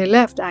British, when they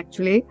left,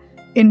 actually,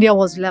 India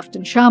was left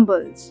in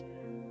shambles.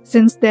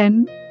 Since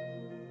then,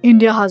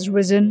 India has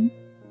risen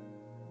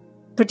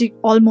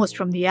almost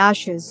from the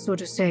ashes, so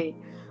to say.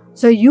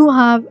 So you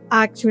have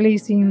actually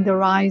seen the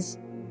rise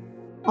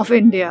of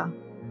India.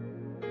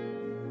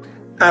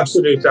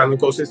 Absolutely, and of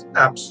course it's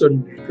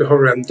absolutely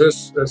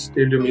horrendous that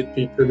still you meet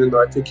people in the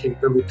United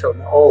Kingdom who tell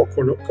me, oh,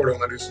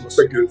 colonialism was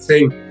a good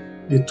thing.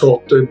 We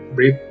taught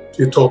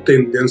the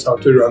Indians how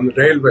to run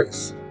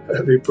railways.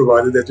 We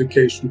provided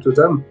education to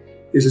them.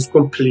 This is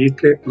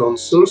completely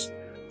nonsense.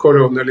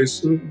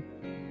 Colonialism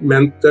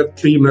meant that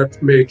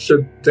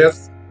premature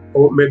death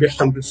of maybe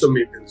hundreds of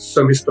millions.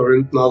 Some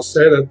historians now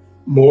say that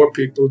more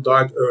people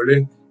died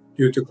early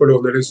due to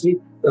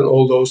colonialism than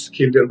all those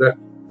killed in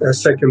the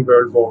Second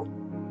World War.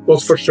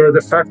 What's for sure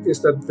the fact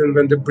is that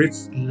when the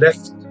Brits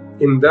left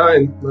India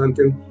in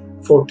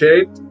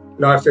 1948,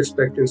 life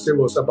expectancy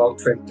was about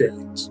 28.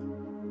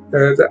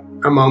 The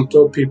amount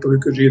of people who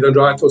could read and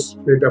write was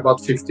maybe about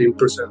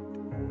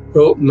 15%.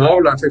 Well, now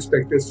life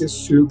expectancy is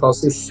soon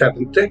passing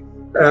 70,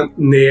 and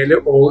nearly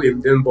all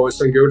Indian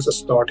boys and girls are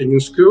starting in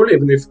school,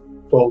 even if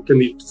quality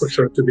needs for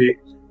sure to be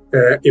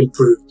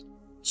improved.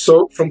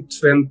 So from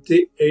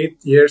 28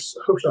 years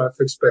of life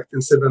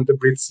expectancy when the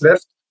Brits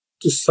left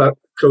to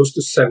close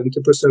to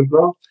 70%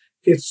 now,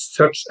 it's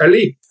such a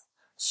leap.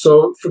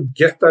 So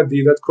forget the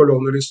idea that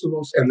colonialism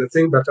was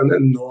anything but an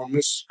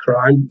enormous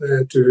crime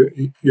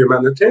to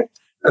humanity.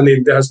 And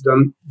India has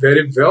done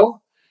very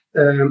well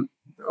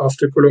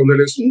after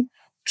colonialism.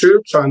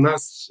 True, China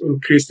has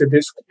increased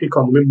its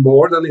economy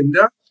more than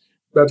India,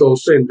 but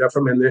also India,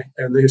 from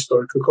any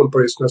historical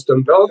comparison, has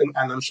done well,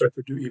 and I'm sure it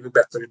will do even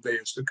better in the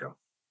years to come.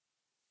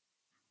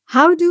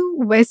 How do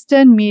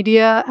Western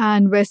media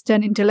and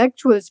Western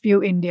intellectuals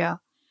view India?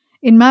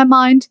 In my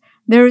mind,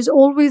 there is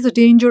always a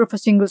danger of a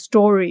single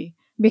story,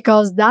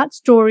 because that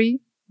story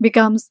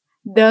becomes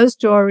the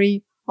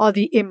story or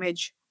the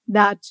image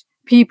that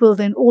people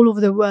then all over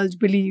the world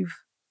believe.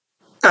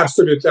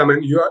 Absolutely. I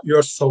mean,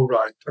 you're so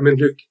right. I mean,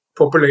 look,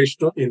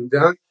 population of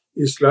India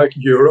is like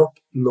Europe,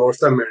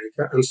 North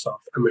America, and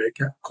South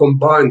America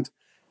combined.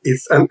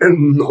 It's an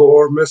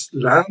enormous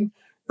land.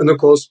 And of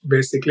course,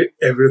 basically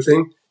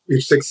everything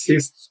which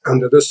exists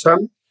under the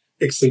sun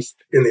exists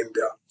in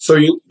India. So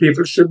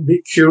people should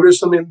be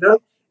curious on India.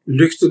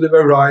 Look to the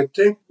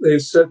variety.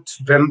 There's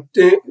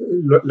 20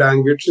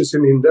 languages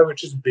in India,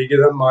 which is bigger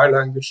than my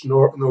language,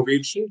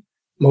 Norwegian.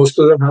 Most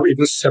of them have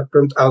even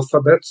separate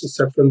alphabets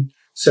and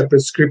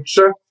separate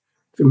scripture.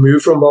 If you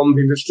move from one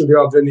village to the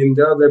other in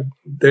India,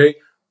 they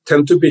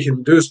tend to be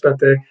Hindus, but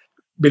they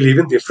believe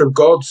in different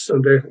gods,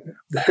 and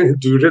they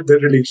do the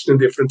religion in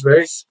different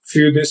ways.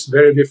 Food is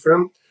very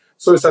different.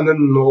 So it's an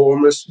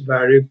enormous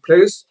varied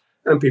place,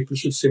 and people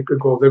should simply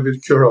go there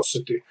with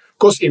curiosity. Of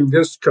course,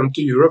 Indians come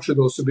to Europe should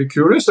also be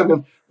curious. I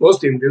mean,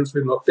 most Indians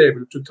will not be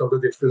able to tell the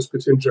difference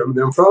between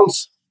Germany and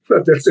France,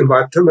 but let's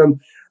invite them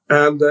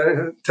and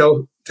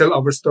tell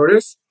our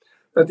stories.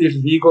 But if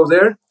we go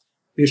there,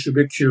 we should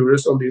be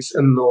curious on this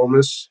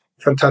enormous,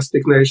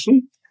 fantastic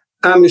nation,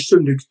 and we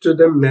should look to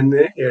the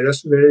many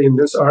areas where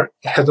Indians are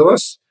ahead of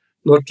us,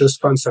 not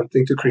just find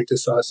something to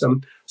criticize.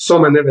 And so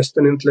many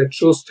Western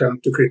intellectuals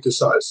tend to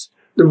criticize.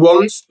 The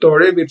one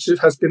story which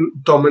has been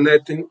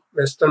dominating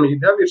Western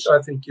media, which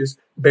I think is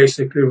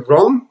basically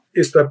wrong,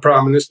 is that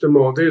Prime Minister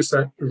Modi is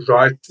a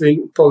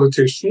right-wing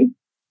politician,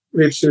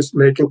 which is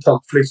making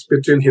conflicts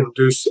between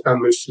Hindus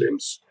and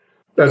Muslims.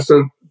 That's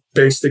a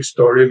basic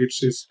story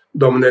which is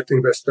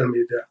dominating Western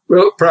media.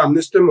 Well, Prime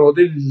Minister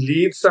Modi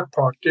leads a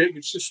party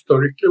which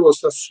historically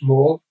was a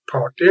small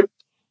party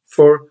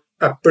for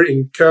upper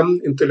income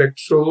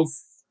intellectual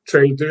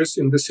traders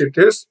in the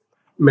cities,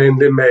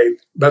 mainly male.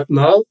 But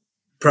now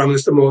Prime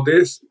Minister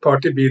Modi's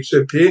party,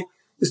 BJP,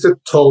 is the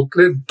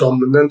totally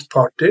dominant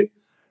party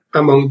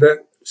among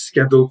the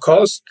scheduled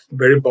caste,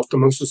 very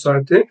bottom of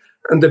society,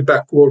 and the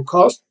backward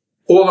caste,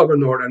 all over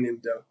northern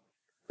India.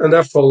 And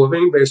they're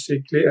following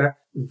basically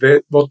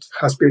what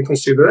has been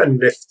considered a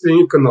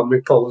left-wing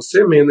economic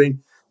policy,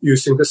 meaning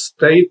using the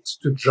state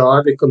to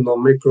drive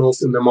economic growth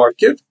in the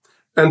market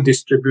and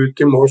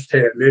distributing more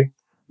fairly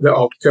the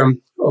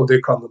outcome of the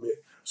economy.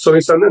 So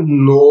it's an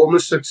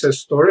enormous success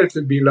story. It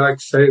would be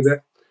like, say,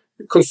 the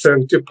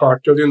Conservative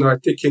Party of the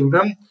United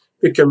Kingdom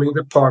becoming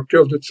the party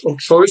of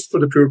choice for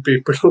the poor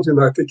people of the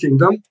United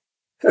Kingdom,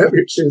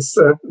 which is,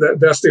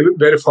 they're still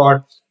very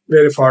far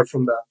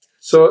from that.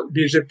 So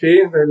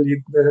BJP,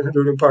 the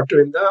ruling party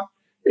of India,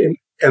 in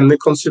any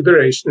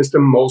consideration, is the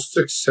most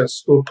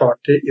successful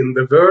party in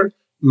the world,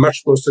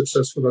 much more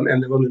successful than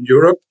anyone in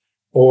Europe,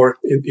 or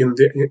in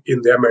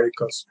the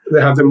Americas.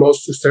 They have the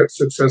most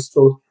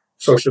successful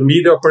social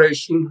media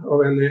operation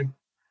of any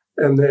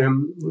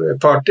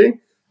party,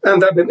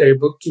 and they've been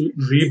able to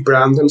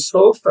rebrand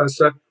themselves as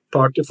a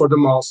party for the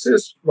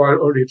masses,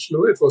 while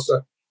originally it was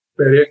a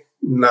very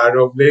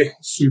narrowly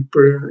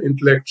super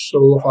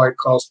intellectual high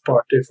caste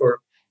party for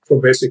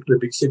basically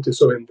big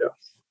cities of India.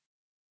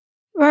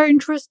 Very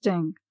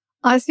interesting.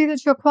 I see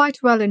that you're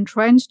quite well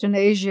entrenched in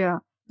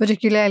Asia,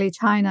 particularly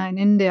China and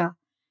India.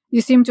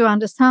 You seem to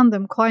understand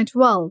them quite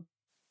well.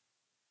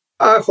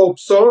 I hope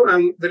so,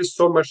 and there is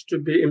so much to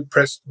be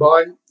impressed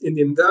by in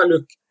India.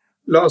 Look,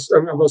 last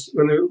time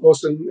when I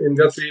was in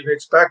India 3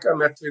 weeks back, I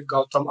met with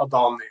Gautam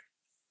Adani.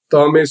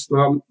 Adani is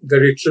now the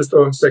richest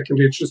or second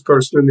richest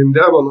person in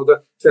India, one of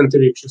the 20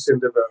 richest in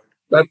the world.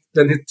 But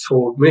then he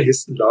told me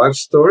his life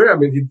story. I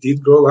mean, he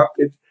did grow up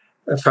with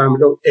a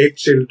family of 8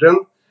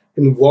 children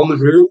in one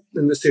room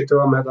in the city of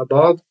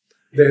Ahmedabad.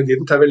 They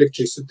didn't have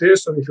electricity,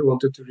 so if you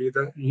wanted to read,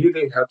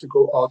 they had to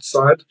go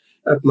outside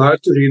at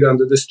night to read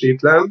under the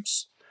street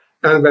lamps.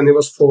 And when he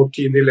was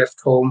 14, he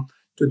left home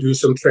to do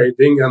some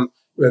trading. And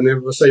when he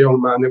was a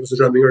young man, he was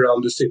running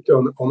around the city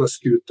on a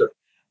scooter.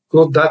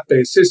 And on that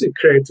basis, he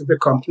created a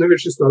company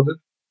which is now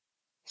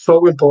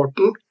so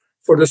important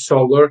for the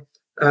solar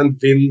and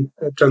wind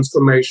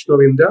transformation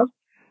of India.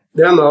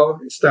 They are now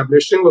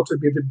establishing what will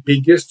be the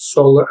biggest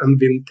solar and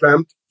wind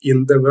plant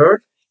in the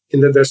world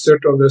in the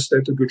desert of the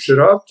state of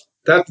Gujarat.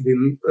 That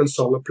wind and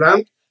solar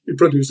plant will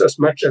produce as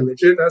much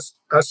energy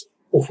as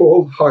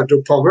all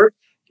hydropower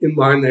in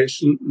my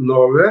nation,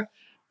 Norway.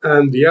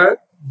 And we are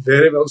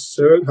very well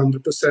served,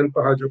 100%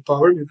 by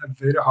hydropower, with a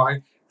very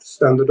high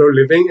standard of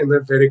living in a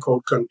very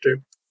cold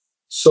country.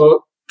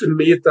 So to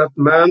meet that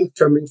man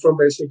coming from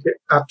basically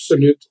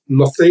absolute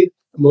nothing,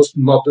 the most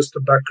modest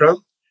background,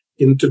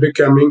 into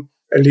becoming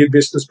a lead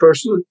business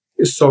person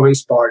is so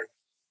inspiring.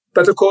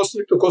 But of course,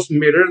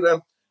 mirror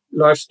the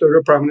life story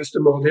of Prime Minister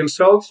Modi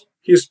himself.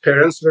 His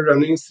parents were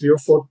running 3 or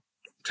 4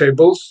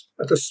 tables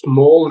at a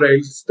small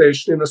rail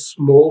station in a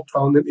small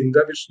town in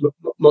India, which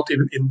not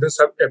even Indians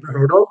have ever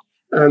heard of.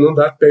 And on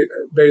that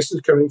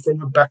basis, coming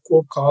from a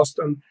backward caste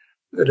and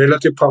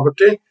relative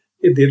poverty,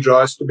 he did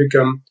rise to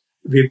become,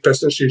 with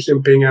President Xi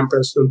Jinping and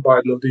President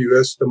Biden of the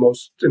US, the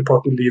most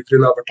important leader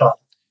in our time.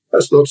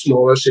 That's not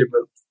small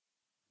achievement.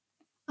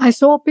 I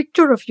saw a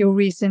picture of you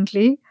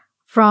recently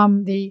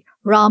from the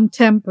Ram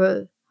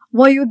Temple.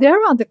 Were you there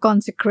at the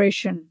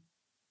consecration?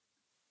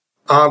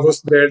 I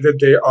was there the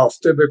day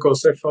after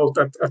because I felt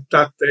that at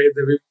that day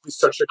there would be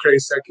such a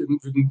craze I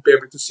wouldn't be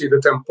able to see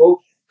the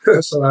temple.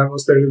 So I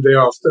was there the day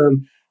after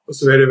and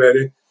was very,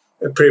 very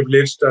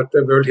privileged that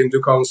the World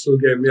Hindu Council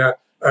gave me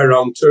a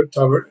round tour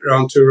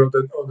of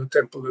the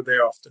temple the day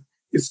after.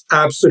 It's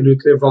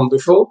absolutely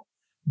wonderful,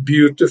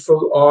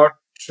 beautiful art,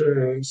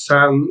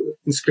 sand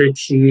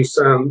inscriptions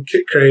and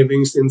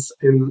carvings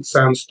in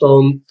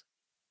sandstone,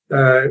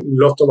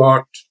 lot of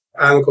art,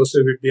 and of course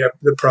it will be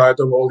the pride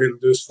of all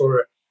Hindus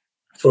for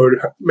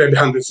maybe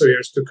hundreds of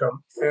years to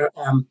come.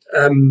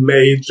 A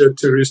major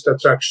tourist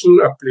attraction,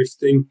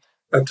 uplifting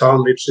a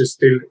town which is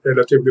still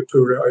relatively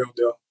poor,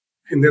 Ayodhya.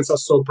 Indians are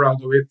so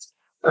proud of it.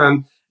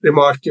 And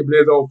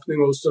remarkably, the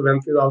opening also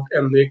went without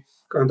any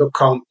kind of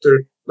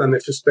counter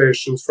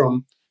manifestations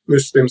from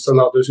Muslims and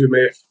others who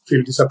may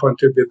feel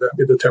disappointed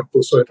with the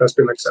temple, so it has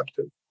been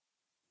accepted.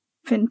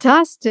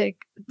 Fantastic.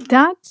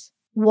 That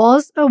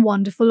was a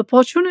wonderful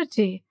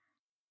opportunity.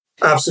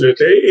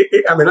 Absolutely.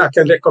 I mean, I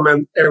can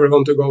recommend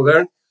everyone to go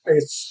there.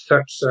 It's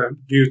such a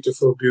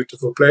beautiful,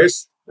 beautiful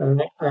place.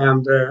 And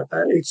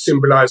it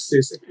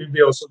symbolizes, it will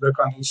be also the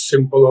kind of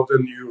symbol of the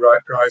new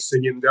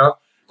rising India,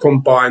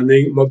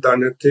 combining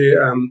modernity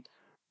and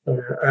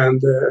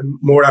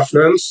more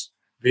affluence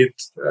with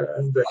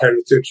the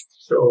heritage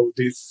of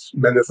this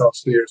many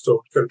thousand years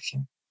old culture.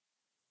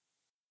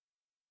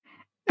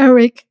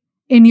 Erik,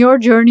 in your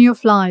journey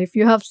of life,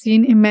 you have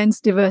seen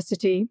immense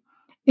diversity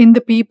in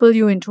the people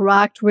you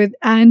interact with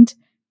and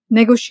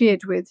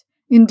negotiate with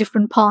in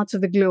different parts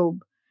of the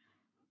globe.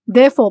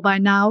 Therefore, by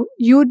now,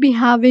 you would be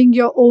having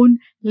your own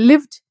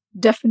lived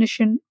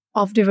definition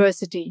of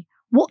diversity.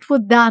 What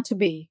would that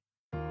be?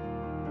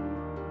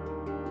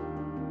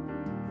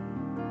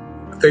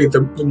 I think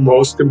the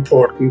most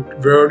important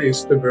word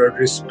is the word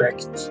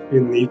respect. We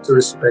need to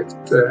respect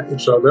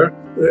each other.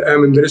 I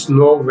mean, there is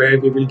no way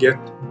we will get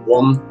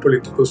one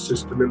political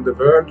system in the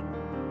world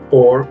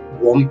or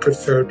one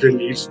preferred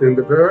religion in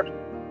the world.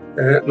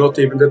 Not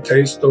even the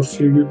taste of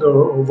food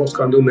or what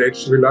kind of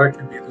nature we like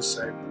will be the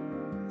same.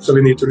 So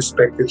we need to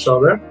respect each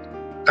other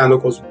and,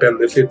 of course,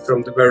 benefit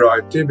from the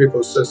variety,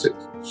 because as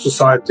a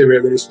society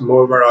where there is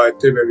more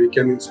variety, where we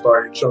can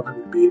inspire each other,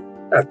 will be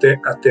at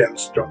the end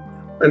strong.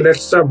 And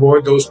let's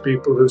avoid those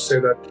people who say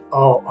that,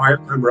 oh,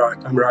 I'm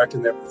right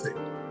in everything.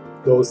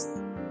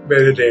 Those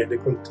very rarely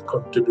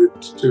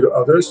contribute to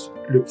others.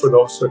 Look for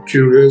those who are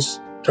curious,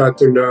 try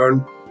to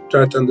learn,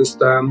 try to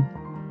understand.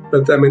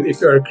 But I mean, if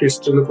you are a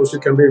Christian, of course, you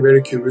can be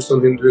very curious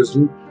on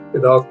Hinduism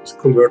without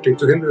converting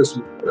to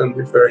Hinduism. And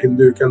if you're a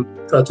Hindu, you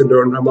can try to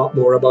learn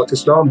more about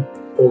Islam.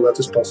 All that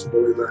is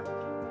possible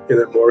in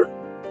a more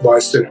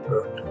wiser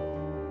world.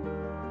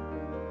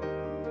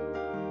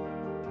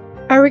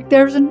 Erik,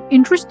 there's an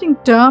interesting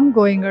term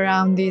going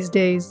around these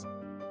days,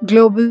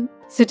 global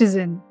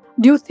citizen.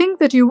 Do you think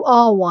that you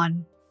are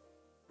one?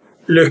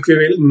 Look, we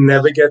will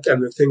never get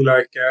anything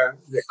like a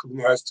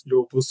recognized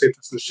global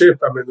citizenship.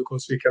 I mean,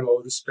 because we can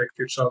all respect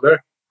each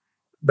other.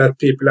 But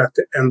people at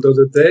the end of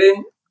the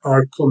day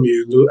are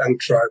communal and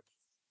tribal.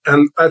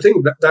 And I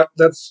think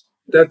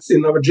that's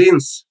in our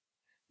genes.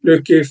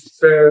 Look, if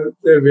there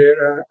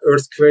were an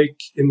earthquake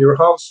in your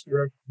house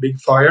or a big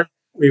fire,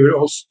 we will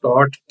all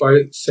start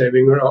by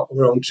saving our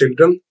own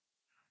children.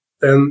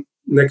 Then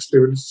next we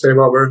will save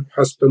our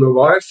husband or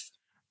wife,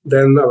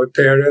 then our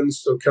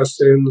parents or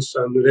cousins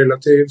and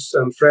relatives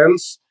and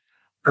friends,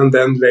 and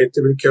then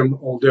later will come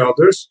all the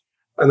others.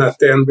 And at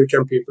the end will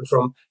come people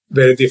from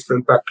very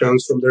different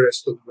backgrounds from the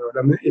rest of the world.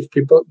 I mean, if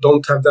people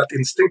don't have that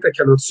instinct, they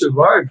cannot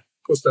survive,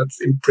 because that's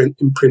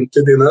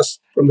imprinted in us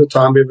from the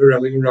time we were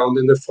running around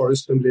in the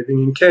forest and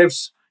living in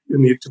caves. You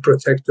need to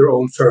protect your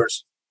own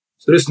first.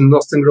 So there's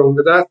nothing wrong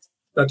with that.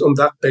 But on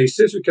that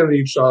basis, you can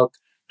reach out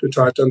to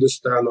try to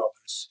understand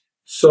others.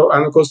 So,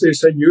 and of course,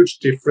 there's a huge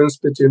difference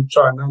between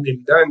China and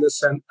India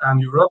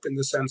and Europe in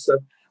the sense that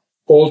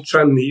all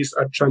Chinese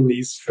are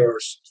Chinese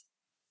first.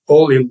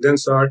 All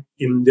Indians are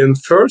Indian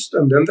first,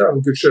 and then there are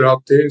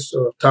Gujaratis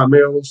or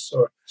Tamils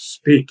or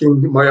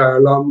speaking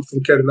Malayalam from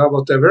Kerala,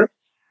 whatever.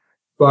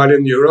 While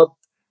in Europe,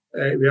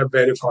 we are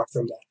very far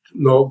from that.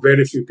 No,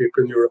 very few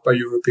people in Europe are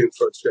European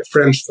first. We are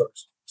French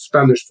first,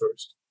 Spanish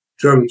first,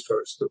 German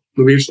first,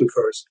 Norwegian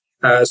first.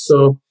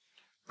 So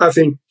I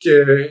think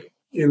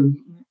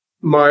in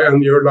my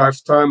and your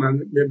lifetime,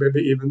 and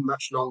maybe even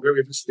much longer,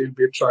 we will still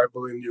be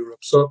tribal in Europe.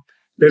 So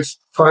let's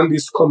find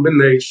this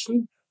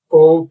combination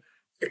of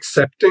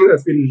accepting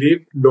that we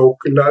live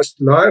localized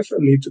life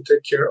and need to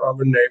take care of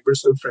our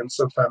neighbors and friends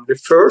and family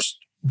first,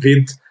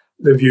 with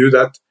the view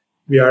that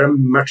we are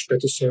much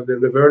better served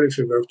in the world if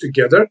we work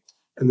together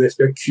and if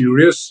we are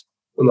curious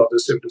on other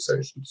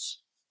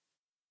civilizations.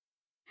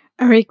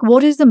 Erik,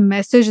 what is the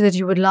message that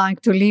you would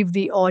like to leave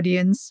the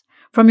audience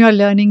from your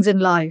learnings in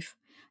life?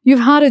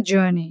 You've had a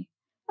journey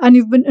and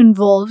you've been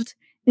involved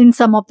in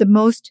some of the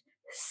most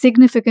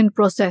significant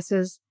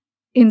processes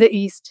in the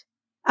East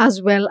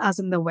as well as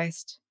in the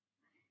West.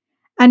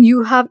 And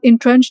you have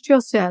entrenched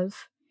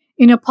yourself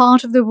in a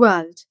part of the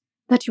world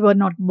that you are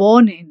not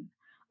born in.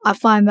 I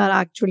find that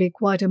actually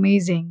quite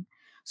amazing.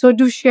 So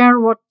do share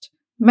what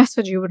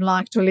message you would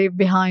like to leave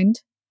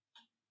behind.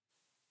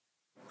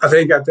 I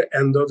think at the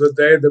end of the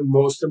day, the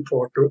most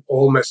important of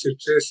all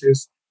messages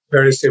is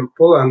very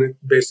simple, and it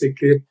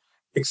basically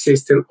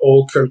exists in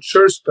all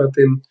cultures, but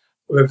in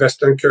the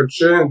Western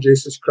culture,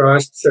 Jesus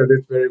Christ said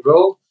it very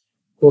well: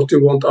 what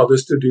you want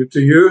others to do to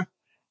you,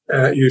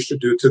 you should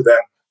do to them.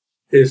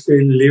 If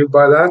we live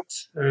by that,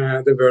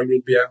 the world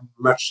will be a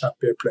much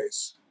happier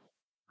place.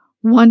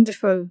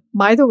 Wonderful.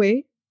 By the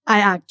way, I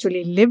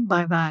actually live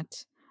by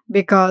that,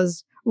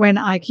 because when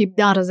I keep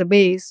that as a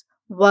base,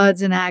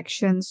 words and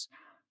actions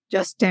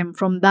just stem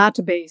from that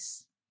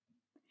base.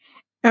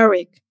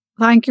 Erik,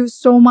 thank you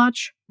so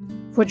much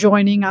for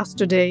joining us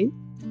today,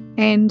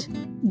 and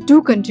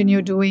do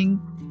continue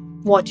doing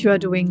what you are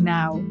doing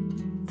now.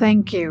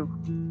 Thank you,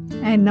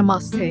 and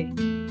namaste.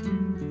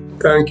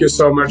 Thank you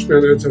so much,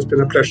 Meenu. It has been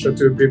a pleasure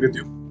to be with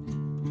you.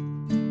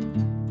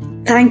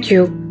 Thank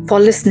you for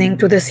listening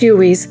to the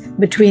series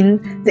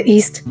Between the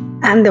East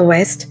and the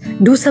West.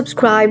 Do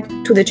subscribe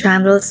to the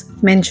channels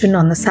mentioned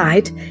on the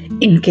site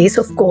in case,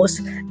 of course,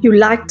 you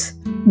liked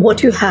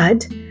what you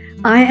heard.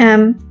 I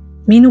am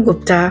Meenu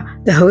Gupta,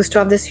 the host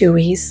of the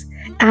series,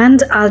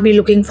 and I'll be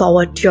looking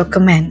forward to your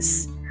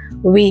comments.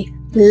 We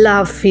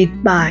love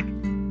feedback.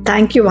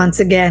 Thank you once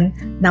again.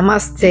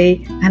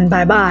 Namaste and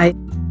bye-bye.